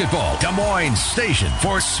Basketball, Des Moines Station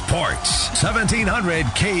for Sports. 1700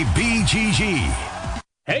 KBGG.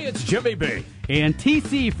 Hey, it's Jimmy B. And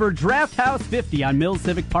TC for Draft House 50 on Mills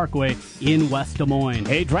Civic Parkway in West Des Moines.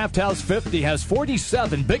 Hey, Draft House 50 has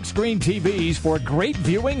 47 big screen TVs for great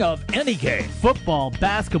viewing of any game. Football,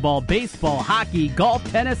 basketball, baseball, hockey, golf,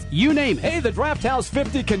 tennis, you name it. Hey, the Draft House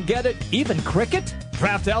 50 can get it, even cricket.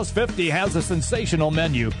 Draft House 50 has a sensational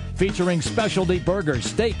menu featuring specialty burgers,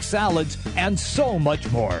 steaks, salads, and so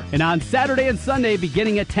much more. And on Saturday and Sunday,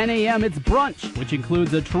 beginning at 10 a.m., it's brunch, which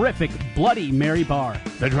includes a terrific Bloody Mary bar.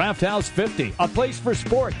 The Draft House 50, a place for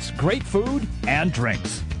sports, great food, and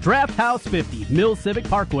drinks. Draft House 50, Mill Civic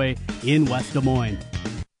Parkway in West Des Moines.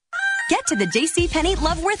 Get to the JCPenney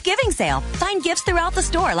Love Worth Giving sale. Find gifts throughout the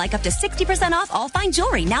store, like up to 60% off all fine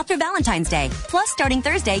jewelry now through Valentine's Day. Plus, starting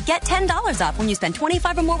Thursday, get $10 off when you spend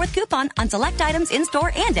 $25 or more with coupon on select items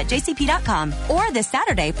in-store and at jcp.com. Or this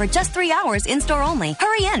Saturday for just 3 hours in-store only.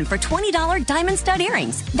 Hurry in for $20 diamond stud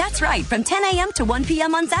earrings. That's right, from 10 a.m. to 1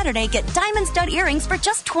 p.m. on Saturday, get diamond stud earrings for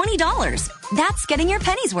just $20. That's getting your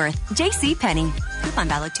pennies worth. JCPenney. Coupon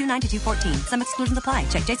valid 2/9/2/14. Some exclusions apply.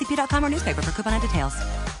 Check jcp.com or newspaper for coupon and details.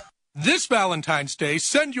 This Valentine's Day,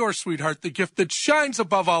 send your sweetheart the gift that shines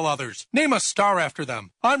above all others. Name a star after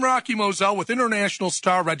them. I'm Rocky Moselle with International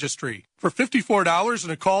Star Registry. For $54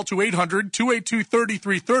 and a call to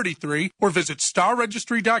 800-282-3333 or visit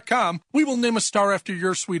starregistry.com, we will name a star after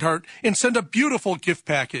your sweetheart and send a beautiful gift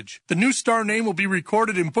package. The new star name will be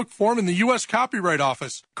recorded in book form in the U.S. Copyright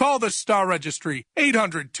Office. Call the Star Registry,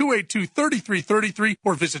 800-282-3333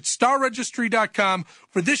 or visit starregistry.com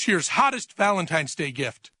for this year's hottest Valentine's Day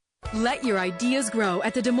gift. Let your ideas grow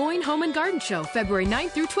at the Des Moines Home and Garden Show, February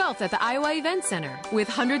 9th through 12th at the Iowa Event Center. With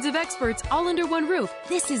hundreds of experts all under one roof,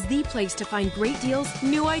 this is the place to find great deals,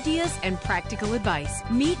 new ideas, and practical advice.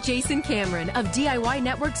 Meet Jason Cameron of DIY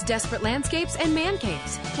Network's Desperate Landscapes and Man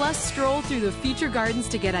Caves. Plus, stroll through the feature gardens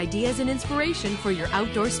to get ideas and inspiration for your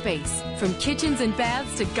outdoor space. From kitchens and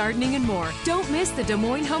baths to gardening and more. Don't miss the Des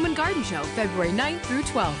Moines Home and Garden Show, February 9th through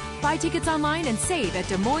 12th. Buy tickets online and save at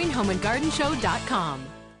DesMoinesHomeandGardenShow.com.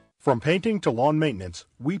 From painting to lawn maintenance,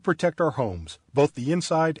 we protect our homes, both the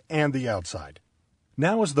inside and the outside.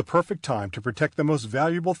 Now is the perfect time to protect the most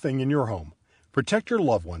valuable thing in your home. Protect your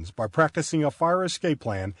loved ones by practicing a fire escape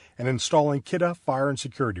plan and installing Kidde fire and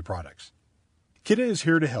security products. Kidde is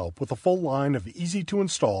here to help with a full line of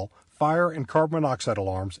easy-to-install fire and carbon monoxide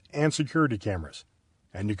alarms and security cameras.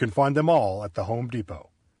 And you can find them all at the Home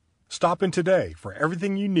Depot. Stop in today for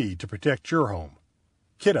everything you need to protect your home.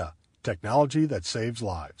 Kidde. Technology that saves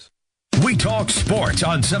lives. We talk sports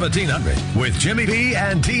on 1700 with Jimmy B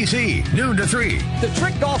and TC, noon to 3. The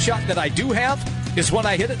trick golf shot that I do have is when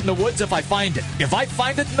I hit it in the woods if I find it. If I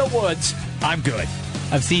find it in the woods, I'm good.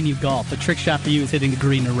 I've seen you golf. The trick shot for you is hitting the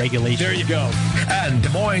green in regulation. There you go. And Des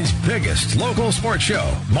Moines' biggest local sports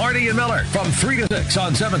show, Marty and Miller, from 3 to 6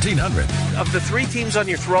 on 1700. Of the 3 teams on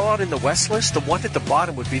your throwout in the West list, the one at the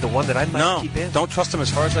bottom would be the one that I might keep in. Don't trust them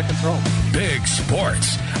as far as I can throw. Big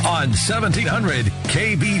sports on 1700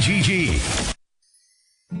 KBGG.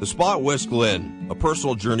 The Spa at West Glen, a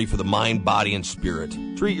personal journey for the mind, body, and spirit.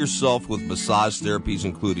 Treat yourself with massage therapies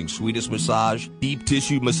including Swedish massage, deep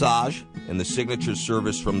tissue massage, and the signature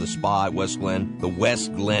service from the Spa at West Glen, the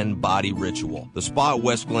West Glen Body Ritual. The Spa at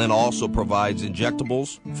West Glen also provides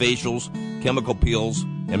injectables, facials, chemical peels,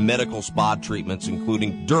 and medical spa treatments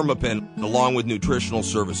including Dermapen, along with nutritional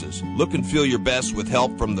services. Look and feel your best with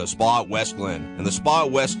help from the Spa at West Glen. And the Spa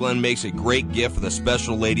at West Glen makes a great gift for the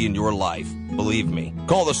special lady in your life. Believe me.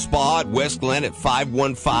 Call the Spa at West Glen at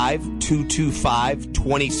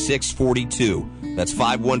 515-225-2642. That's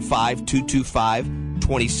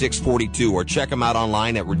 515-225-2642. Or check them out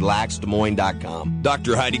online at relaxeddesmoines.com.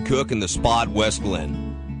 Dr. Heidi Cook and the Spa at West Glen.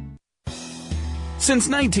 Since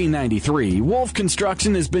 1993, Wolf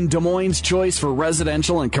Construction has been Des Moines' choice for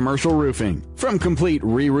residential and commercial roofing. From complete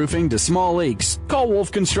re-roofing to small leaks, call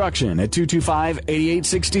Wolf Construction at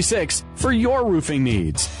 225-8866 for your roofing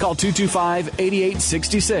needs. Call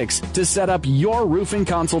 225-8866 to set up your roofing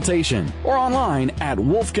consultation or online at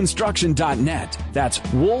wolfconstruction.net. That's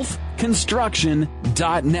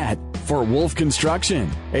wolfconstruction.net for Wolf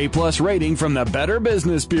Construction. A+ rating from the Better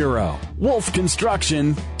Business Bureau.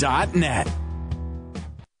 wolfconstruction.net.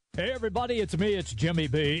 Hey everybody, it's me, it's Jimmy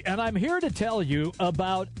B, and I'm here to tell you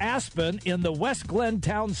about Aspen in the West Glen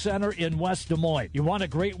Town Center in West Des Moines. You want a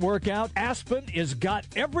great workout? Aspen has got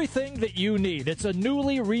everything that you need. It's a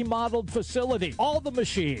newly remodeled facility. All the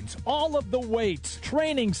machines, all of the weights,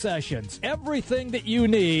 training sessions, everything that you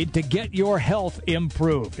need to get your health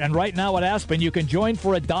improved. And right now at Aspen, you can join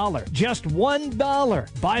for $1. Just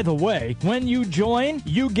 $1. By the way, when you join,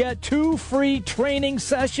 you get 2 free training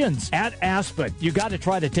sessions at Aspen. You got to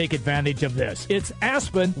try to take advantage of this. It's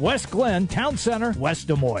Aspen, West Glen, Town Center, West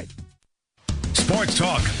Des Moines. Sports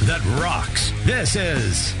talk that rocks. This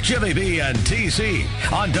is Jimmy B and TC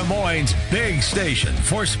on Des Moines' big station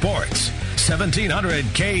for sports. 1700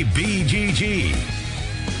 KBGG.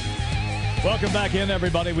 Welcome back in,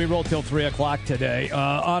 everybody. We roll till 3 o'clock today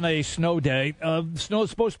on a snow day. Snow's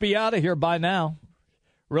supposed to be out of here by now.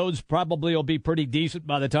 Roads probably will be pretty decent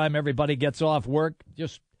by the time everybody gets off work.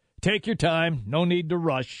 Just take your time. No need to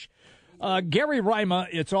rush. Gary Rima,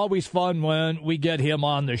 it's always fun when we get him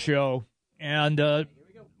on the show, and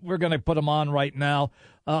we're going to put him on right now.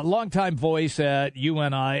 Longtime voice at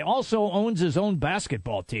UNI, also owns his own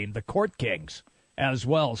basketball team, the Court Kings, as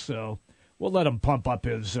well. So we'll let him pump up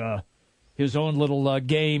his own little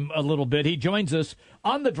game a little bit. He joins us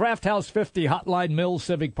on the Draft House 50 Hotline Mills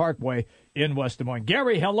Civic Parkway in West Des Moines.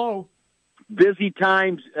 Gary, hello. Busy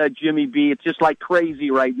times, Jimmy B. It's just like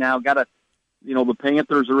crazy right now. The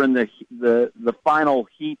Panthers are in the final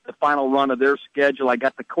heat, the final run of their schedule. I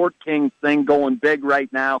got the Court Kings thing going big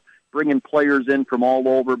right now, bringing players in from all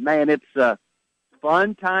over. Man, it's a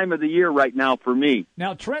fun time of the year right now for me.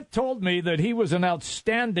 Now, Trent told me that he was an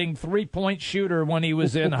outstanding three-point shooter when he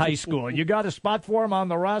was in high school. You got a spot for him on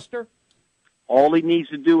the roster? All he needs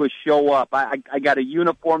to do is show up. I got a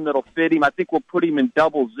uniform that'll fit him. I think we'll put him in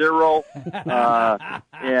 00.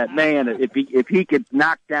 Yeah, man, if he could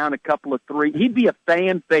knock down a couple of threes, he'd be a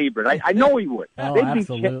fan favorite. I know he would.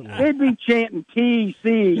 Absolutely. They'd be chanting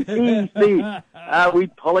TC, TC.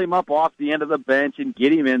 We'd pull him up off the end of the bench and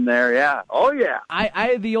get him in there. Yeah. Oh, yeah.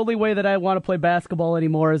 The only way that I want to play basketball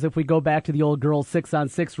anymore is if we go back to the old girls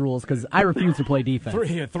 6-on-6 rules, because I refuse to play defense.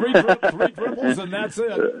 Three dribbles and that's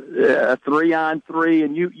it. Yeah, 3-on-3,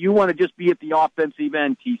 and you want to just be at the offensive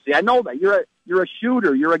end, TC. I know that you're a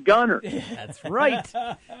shooter, you're a gunner. That's right.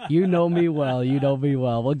 You know me well.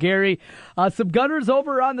 Well, Gary, some gunners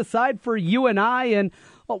over on the side for UNI, and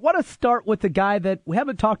I want to start with the guy that we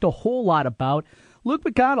haven't talked a whole lot about, Luke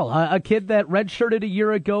McConnell, a kid that redshirted a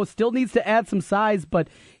year ago, still needs to add some size, but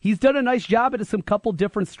he's done a nice job at some couple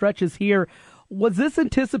different stretches here. Was this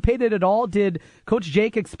anticipated at all? Did Coach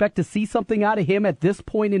Jake expect to see something out of him at this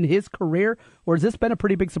point in his career, or has this been a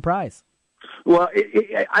pretty big surprise? Well,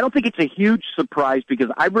 I don't think it's a huge surprise because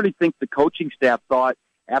I really think the coaching staff thought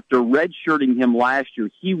after redshirting him last year,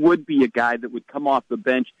 he would be a guy that would come off the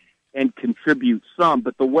bench and contribute some.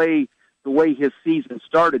 But the way his season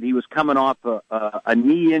started, he was coming off a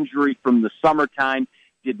knee injury from the summertime,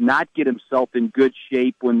 did not get himself in good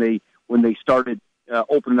shape when they started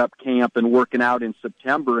opening up camp and working out in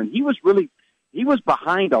September. And he was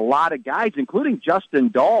behind a lot of guys, including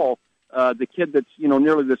Justin Dahl, the kid that's,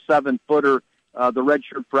 nearly the 7-footer, the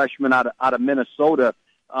redshirt freshman out of Minnesota.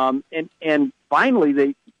 And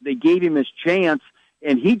finally they gave him his chance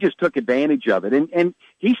and he just took advantage of it. And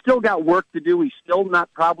he's still got work to do. He's still not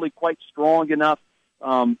probably quite strong enough.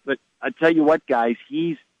 But I tell you what, guys,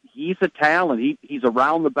 he's a talent. He's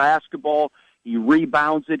around the basketball. He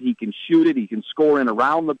rebounds it. He can shoot it. He can score in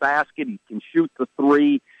around the basket. He can shoot the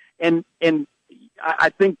three. And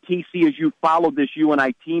I think, TC, as you followed this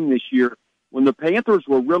UNI team this year, when the Panthers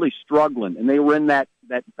were really struggling and they were in that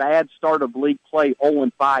bad start of league play,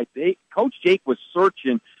 0-5, Coach Jake was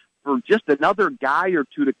searching for just another guy or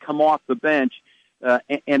two to come off the bench.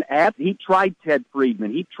 He tried Ted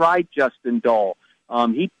Friedman. He tried Justin Dahl.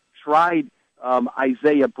 He tried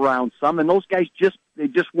Isaiah Brown some, and those guys just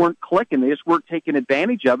weren't clicking. They just weren't taking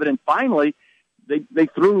advantage of it. And finally, they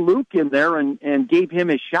threw Luke in there and gave him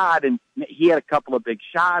his shot, and he had a couple of big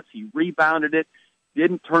shots. He rebounded it,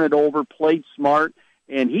 didn't turn it over, played smart,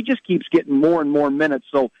 and he just keeps getting more and more minutes.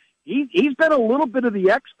 So he's been a little bit of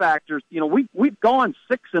the X factors. You know, we've gone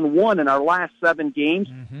 6-1 in our last 7 games,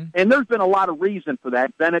 and there's been a lot of reason for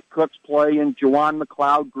that. Bennett Cook's play and Juwan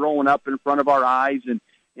McLeod growing up in front of our eyes, and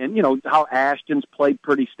you know how Ashton's played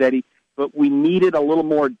pretty steady. But we needed a little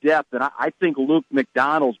more depth, and I think Luke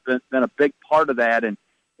McDonald's been a big part of that, and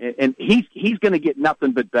he's going to get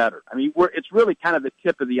nothing but better. I mean, it's really kind of the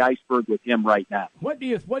tip of the iceberg with him right now. What do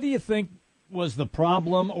you think was the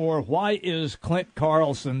problem, or why is Clint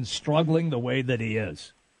Carlson struggling the way that he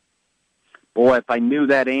is? Boy, if I knew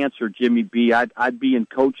that answer, Jimmy B, I'd be in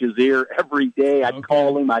Coach's ear every day. I'd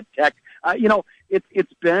call him, I'd text. You know,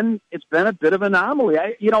 it's been a bit of an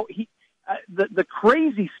anomaly. The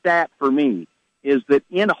crazy stat for me is that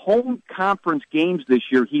in home conference games this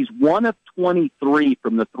year, he's 1 of 23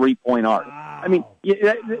 from the 3-point arc. Wow. I mean,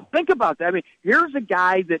 think about that. I mean, here's a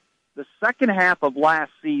guy that the second half of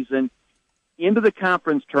last season, into the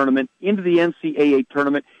conference tournament, into the NCAA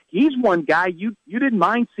tournament, he's one guy you didn't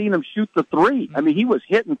mind seeing him shoot the three. I mean, he was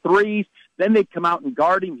hitting threes. Then they'd come out and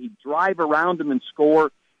guard him. He'd drive around him and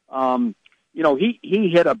score. You know, he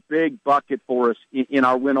hit a big bucket for us in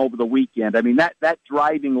our win over the weekend. I mean, that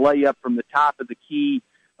driving layup from the top of the key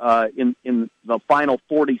in the final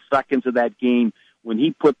 40 seconds of that game, when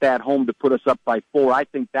he put that home to put us up by 4, I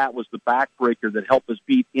think that was the backbreaker that helped us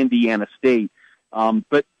beat Indiana State.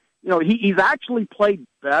 But you know, he's actually played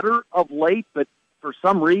better of late, but for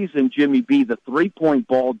some reason, Jimmy B, the 3-point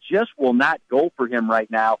ball just will not go for him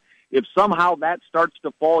right now. If somehow that starts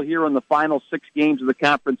to fall here in the final 6 games of the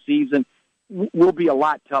conference season, we'll be a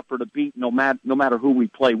lot tougher to beat no matter who we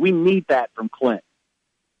play. We need that from Clint.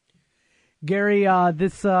 Gary,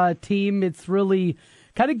 this team, it's really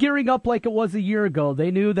kind of gearing up like it was a year ago.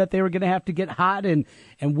 They knew that they were going to have to get hot and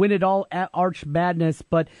win it all at Arch Madness,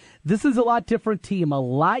 but this is a lot different team, a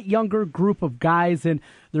lot younger group of guys, and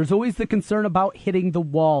there's always the concern about hitting the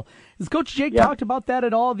wall. Has Coach Jake talked about that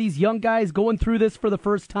at all, these young guys going through this for the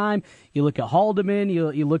first time? You look at Haldeman,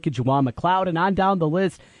 you look at Juwan McLeod, and on down the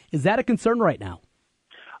list. Is that a concern right now?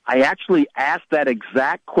 I actually asked that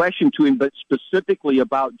exact question to him, but specifically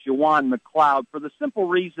about Juwan McLeod, for the simple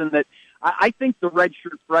reason that I think the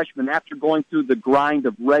redshirt freshman, after going through the grind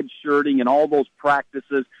of redshirting and all those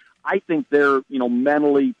practices, I think they're, you know,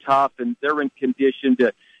 mentally tough and they're in condition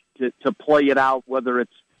to play it out, whether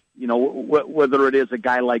it's, you know, whether it is a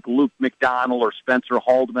guy like Luke McDonald or Spencer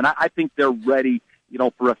Haldeman. I think they're ready, you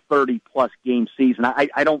know, for a 30-plus game season.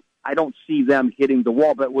 I don't see them hitting the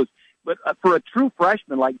wall, but for a true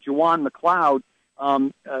freshman like Juwan McLeod,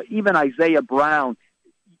 even Isaiah Brown,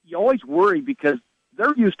 you always worry because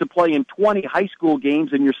they're used to playing 20 high school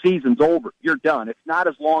games and your season's over. You're done. It's not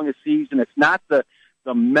as long a season. It's not the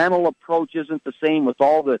mental approach isn't the same with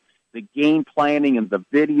all the game planning and the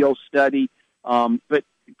video study. But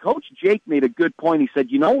Coach Jake made a good point. He said,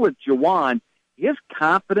 you know, with Juwan, his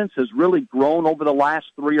confidence has really grown over the last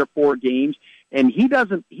 3 or 4 games, and he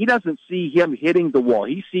doesn't see him hitting the wall.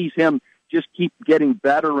 He sees him just keep getting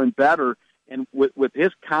better and better. And with his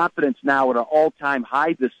confidence now at an all-time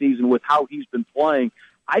high this season with how he's been playing,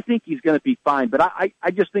 I think he's going to be fine. But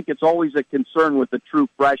I just think it's always a concern with a true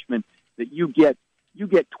freshman that you get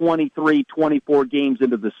 23, 24 games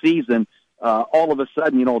into the season, all of a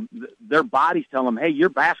sudden, you know, their bodies tell them, hey, your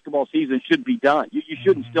basketball season should be done. You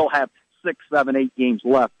shouldn't still have 6, 7, 8 games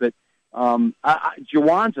left. But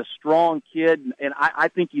Juwan's a strong kid, and I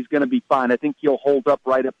think he's going to be fine. I think he'll hold up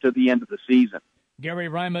right up to the end of the season. Gary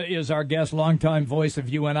Rima is our guest, longtime voice of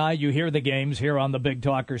UNI. You hear the games here on the Big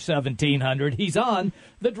Talker 1700. He's on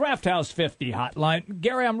the Draft House 50 hotline.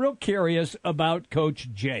 Gary, I'm real curious about Coach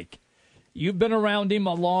Jake. You've been around him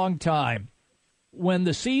a long time. When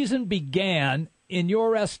the season began, in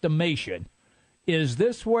your estimation, is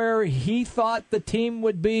this where he thought the team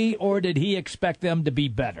would be, or did he expect them to be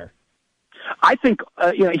better? I think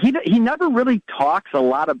you know, he never really talks a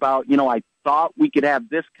lot about, you know, I thought we could have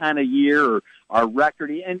this kind of year or our record.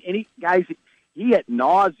 And he at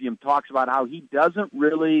nauseum talks about how he doesn't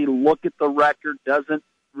really look at the record, doesn't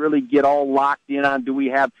really get all locked in on do we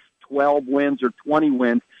have 12 wins or 20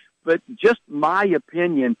 wins. But just my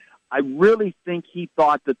opinion, I really think he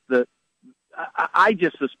thought that I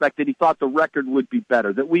just suspected he thought the record would be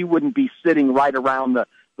better, that we wouldn't be sitting right around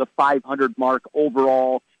the 500 mark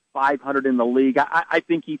overall, 500 in the league. I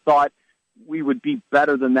think he thought we would be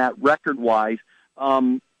better than that record-wise.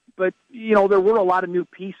 But, you know, there were a lot of new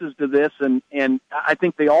pieces to this, and I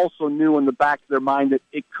think they also knew in the back of their mind that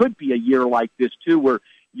it could be a year like this, too, where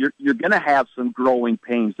you're going to have some growing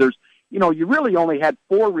pains. There's, you know, you really only had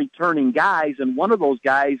 4 returning guys, and one of those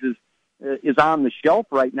guys is on the shelf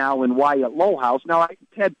right now in Wyatt Lowhouse. Now,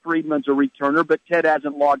 Ted Friedman's a returner, but Ted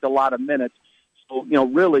hasn't logged a lot of minutes.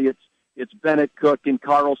 really it's Bennett Cook and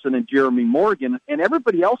Carlson and Jeremy Morgan, and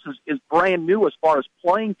everybody else is brand new as far as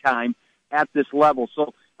playing time at this level.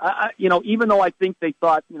 So, even though I think they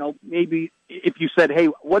thought, maybe if you said, hey,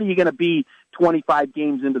 what are you going to be 25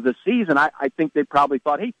 games into the season, I think they probably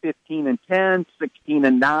thought, hey, 15-10,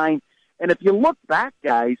 16-9. And if you look back,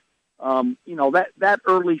 guys, that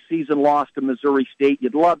early season loss to Missouri State,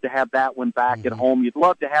 you'd love to have that one back at home. You'd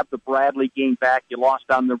love to have the Bradley game back. You lost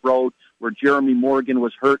on the road where Jeremy Morgan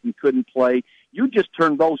was hurt and couldn't play. You just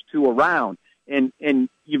turned those two around, and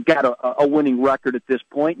you've got a winning record at this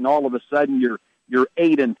point, and all of a sudden you're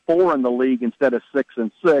 8-4 in the league instead of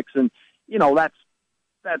 6-6, and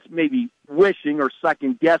that's maybe wishing or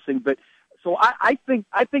second guessing. But so I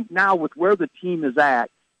think now with where the team is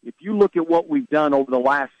at, if you look at what we've done over the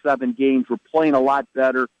last 7 games, we're playing a lot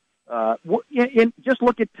better. And just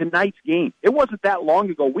look at tonight's game. It wasn't that long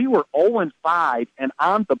ago. We were 0-5 and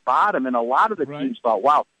on the bottom, and a lot of the teams thought,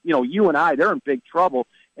 wow, you and I, they're in big trouble.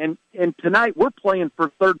 And tonight we're playing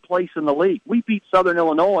for third place in the league. We beat Southern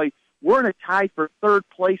Illinois. We're in a tie for third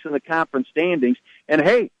place in the conference standings. And,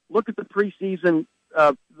 hey, look at the preseason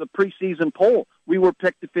poll. We were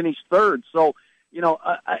picked to finish third. So,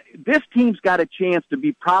 this team's got a chance to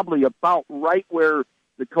be probably about right where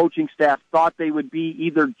the coaching staff thought they would be,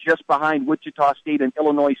 either just behind Wichita State and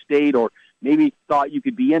Illinois State, or maybe thought you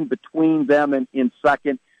could be in between them and in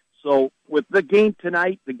second. So with the game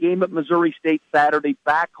tonight, the game at Missouri State Saturday,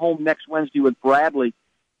 back home next Wednesday with Bradley,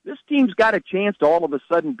 this team's got a chance to all of a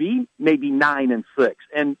sudden be maybe 9-6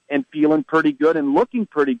 and feeling pretty good and looking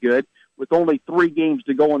pretty good with only 3 games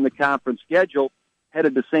to go in the conference schedule,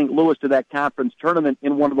 headed to St. Louis to that conference tournament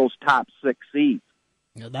in one of those top 6 seeds.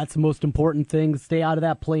 That's the most important thing. Stay out of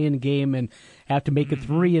that play-in game and have to make it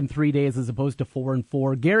 3 in 3 days as opposed to 4 in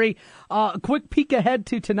 4. Gary, a quick peek ahead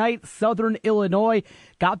to tonight. Southern Illinois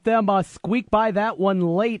got them squeaked by that one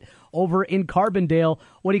late over in Carbondale.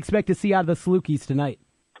 What do you expect to see out of the Salukis tonight?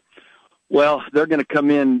 Well, they're going to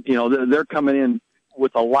come in. They're coming in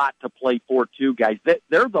with a lot to play for, too, guys.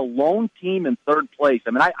 They're the lone team in third place.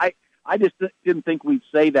 I mean, I just didn't think we'd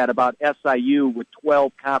say that about SIU with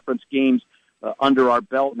 12 conference games under our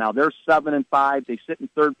belt now. They're 7-5. They sit in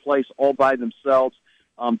third place all by themselves.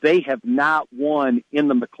 They have not won in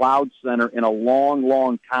the McLeod Center in a long,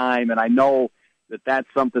 long time, and I know that's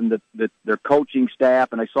something that their coaching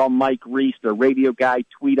staff, and I saw Mike Reese, their radio guy,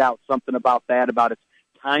 tweet out something about it's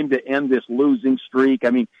time to end this losing streak.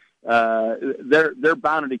 I mean, they're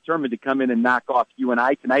bound and determined to come in and knock off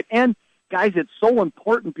UNI tonight. And guys, it's so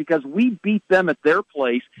important because we beat them at their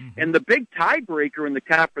place, and the big tiebreaker in the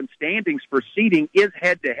conference standings for seeding is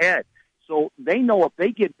head-to-head. So they know if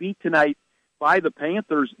they get beat tonight by the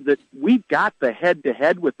Panthers that we've got the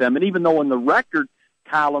head-to-head with them. And even though in the record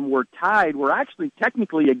column we're tied, we're actually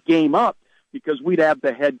technically a game up because we'd have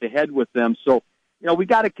the head-to-head with them. So, we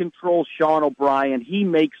got to control Sean O'Brien. He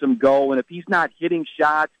makes them go, and if he's not hitting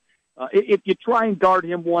shots, if you try and guard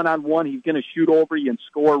him one-on-one, he's going to shoot over you and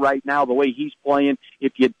score right now the way he's playing.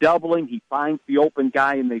 If you double him, he finds the open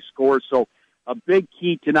guy and they score. So a big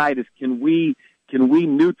key tonight is can we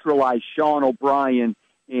neutralize Sean O'Brien?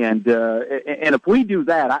 And if we do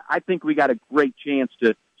that, I think we got a great chance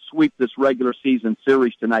to sweep this regular season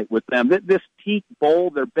series tonight with them. This Teak Bowl,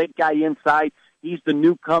 their big guy inside, he's the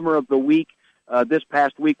newcomer of the week this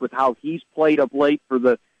past week with how he's played of late for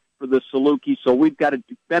the Salukis. So we've got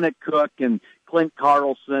Bennett Cook and Clint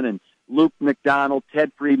Carlson and Luke McDonald,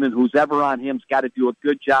 Ted Friedman, who's ever on him's got to do a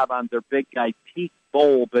good job on their big guy, Teak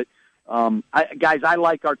Bowl. But guys, I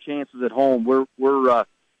like our chances at home. We're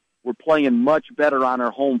playing much better on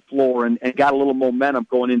our home floor and got a little momentum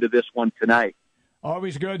going into this one tonight.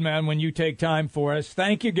 Always good, man, when you take time for us.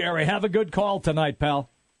 Thank you, Gary. Have a good call tonight,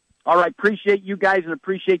 pal. All right, appreciate you guys and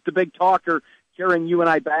appreciate the big talker carrying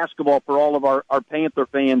UNI basketball for all of our Panther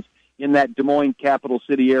fans in that Des Moines capital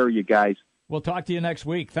city area, guys. We'll talk to you next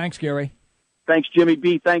week. Thanks, Gary. Thanks, Jimmy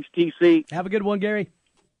B. Thanks, TC. Have a good one, Gary.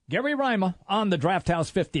 Gary Rima on the Draft House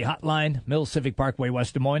 50 hotline, Mills Civic Parkway,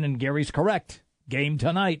 West Des Moines, and Gary's correct. Game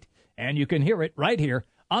tonight, and you can hear it right here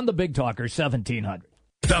on the Big Talker 1700.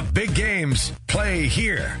 The big games play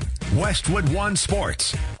here. Westwood One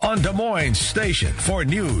Sports on Des Moines Station for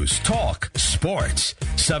news, talk, sports.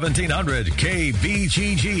 1700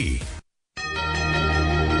 KBGG.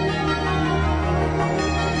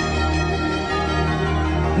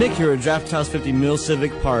 Nick here at Draft House 50 Mills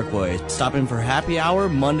Civic Parkway. Stop in for happy hour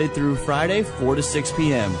Monday through Friday, 4 to 6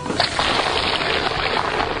 p.m.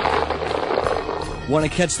 Want to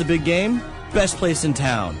catch the big game? Best place in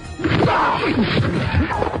town.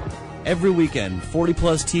 Every weekend,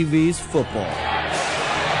 40-plus TVs, football.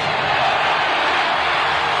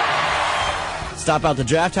 Stop out to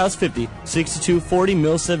Draft House 50, 6240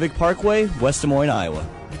 Mill Civic Parkway, West Des Moines, Iowa.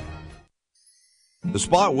 The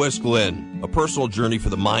Spa at West Glen, a personal journey for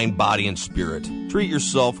the mind, body, and spirit. Treat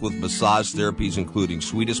yourself with massage therapies including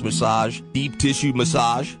Swedish massage, deep tissue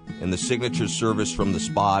massage, and the signature service from the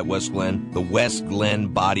Spa at West Glen, the West Glen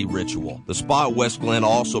Body Ritual. The Spa at West Glen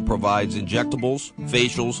also provides injectables,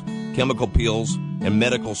 facials, chemical peels, and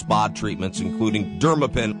medical spa treatments including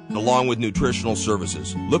Dermapen, along with nutritional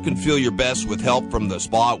services. Look and feel your best with help from the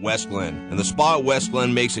Spa at West Glen. And the Spa at West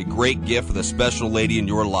Glen makes a great gift for the special lady in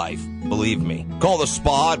your life. Believe me. Call the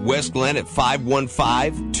Spa at West Glen at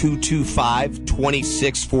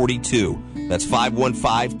 515-225-2642. That's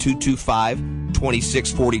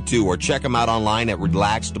 515-225-2642. Or check them out online at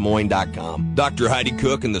relaxdesmoines.com. Dr. Heidi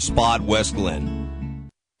Cook and the Spa at West Glen.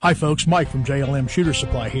 Hi folks, Mike from JLM Shooter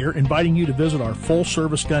Supply here, inviting you to visit our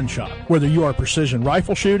full-service gun shop. Whether you are precision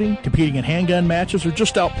rifle shooting, competing in handgun matches, or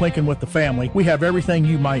just out plinking with the family, we have everything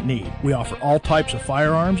you might need. We offer all types of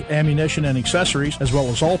firearms, ammunition, and accessories, as well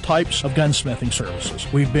as all types of gunsmithing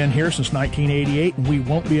services. We've been here since 1988, and we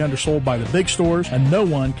won't be undersold by the big stores, and no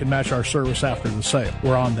one can match our service after the sale.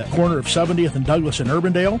 We're on the corner of 70th and Douglas in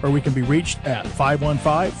Urbandale, or we can be reached at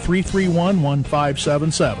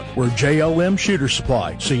 515-331-1577. We're JLM Shooter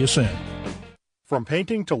Supply. See you soon. From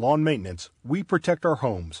painting to lawn maintenance, we protect our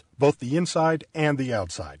homes, both the inside and the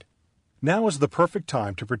outside. Now is the perfect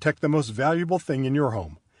time to protect the most valuable thing in your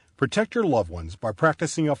home. Protect your loved ones by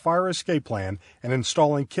practicing a fire escape plan and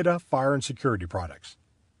installing Kidde fire and security products.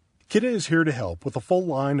 Kidde is here to help with a full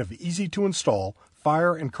line of easy-to-install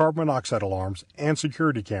fire and carbon monoxide alarms and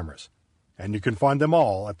security cameras. And you can find them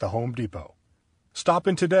all at the Home Depot. Stop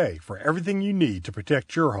in today for everything you need to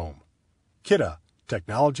protect your home. Kidde,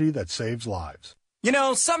 technology that saves lives. You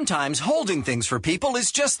know, sometimes holding things for people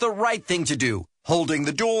is just the right thing to do. Holding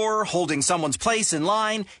the door, holding someone's place in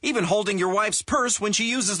line, even holding your wife's purse when she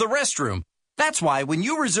uses the restroom. That's why when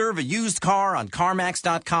you reserve a used car on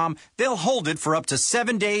CarMax.com, they'll hold it for up to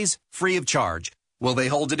 7 days free of charge. Will they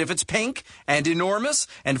hold it if it's pink and enormous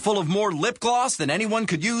and full of more lip gloss than anyone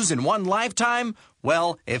could use in one lifetime?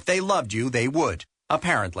 Well, if they loved you, they would.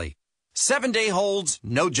 Apparently. 7-day holds,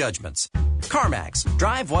 no judgments. CarMax,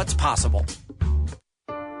 drive what's possible.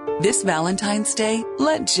 This Valentine's Day,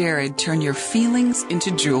 let Jared turn your feelings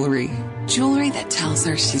into jewelry. Jewelry that tells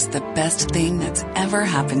her she's the best thing that's ever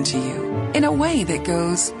happened to you, in a way that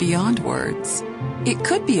goes beyond words. It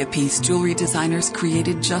could be a piece jewelry designers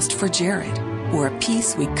created just for Jared, or a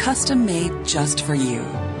piece we custom made just for you.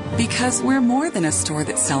 Because we're more than a store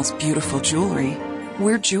that sells beautiful jewelry.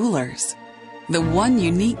 We're jewelers. The one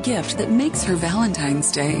unique gift that makes her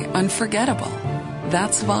Valentine's Day unforgettable.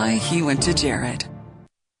 That's why he went to Jared.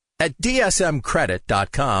 At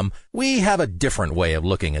DSMCredit.com, we have a different way of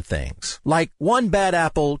looking at things. Like, one bad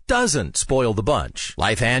apple doesn't spoil the bunch.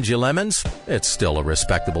 Life hands you lemons, it's still a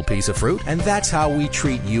respectable piece of fruit, and that's how we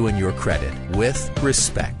treat you and your credit, with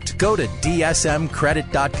respect. Go to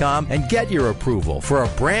DSMCredit.com and get your approval for a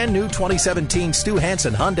brand new 2017 Stu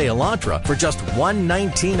Hansen Hyundai Elantra for just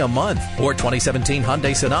 $119 a month, or 2017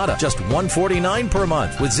 Hyundai Sonata, just $149 per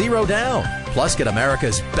month with 0 down. Plus, get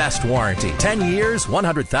America's best warranty. 10 years,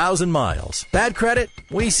 100,000 miles. Bad credit?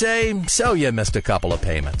 We say, so you missed a couple of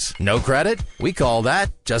payments. No credit? We call that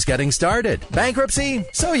just getting started. Bankruptcy?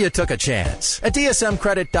 So you took a chance. At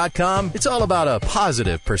DSMCredit.com, it's all about a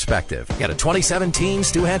positive perspective. Get a 2017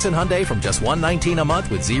 Stu Hansen Hyundai from just $119 a month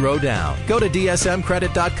with 0 down. Go to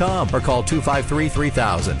DSMCredit.com or call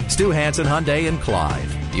 253-3000. Stu Hansen Hyundai in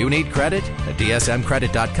Clive. You need credit? At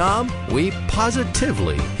DSMCredit.com, we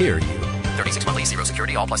positively hear you. 36 monthly, 0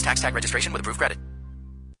 security, all plus tax tag registration with approved credit.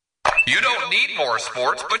 You don't need more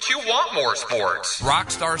sports, but you want more sports.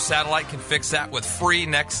 Rockstar Satellite can fix that with free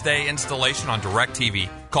next-day installation on DirecTV.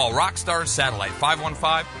 Call Rockstar Satellite,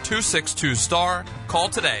 515-262-STAR. Call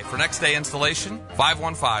today for next-day installation,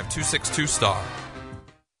 515-262-STAR.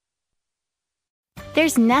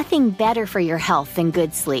 There's nothing better for your health than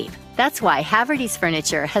good sleep. That's why Haverty's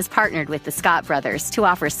Furniture has partnered with the Scott Brothers to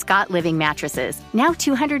offer Scott Living mattresses, now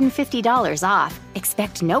 $250 off.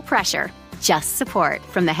 Expect no pressure, just support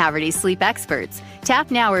from the Haverty's sleep experts. Tap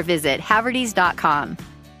now or visit Havertys.com.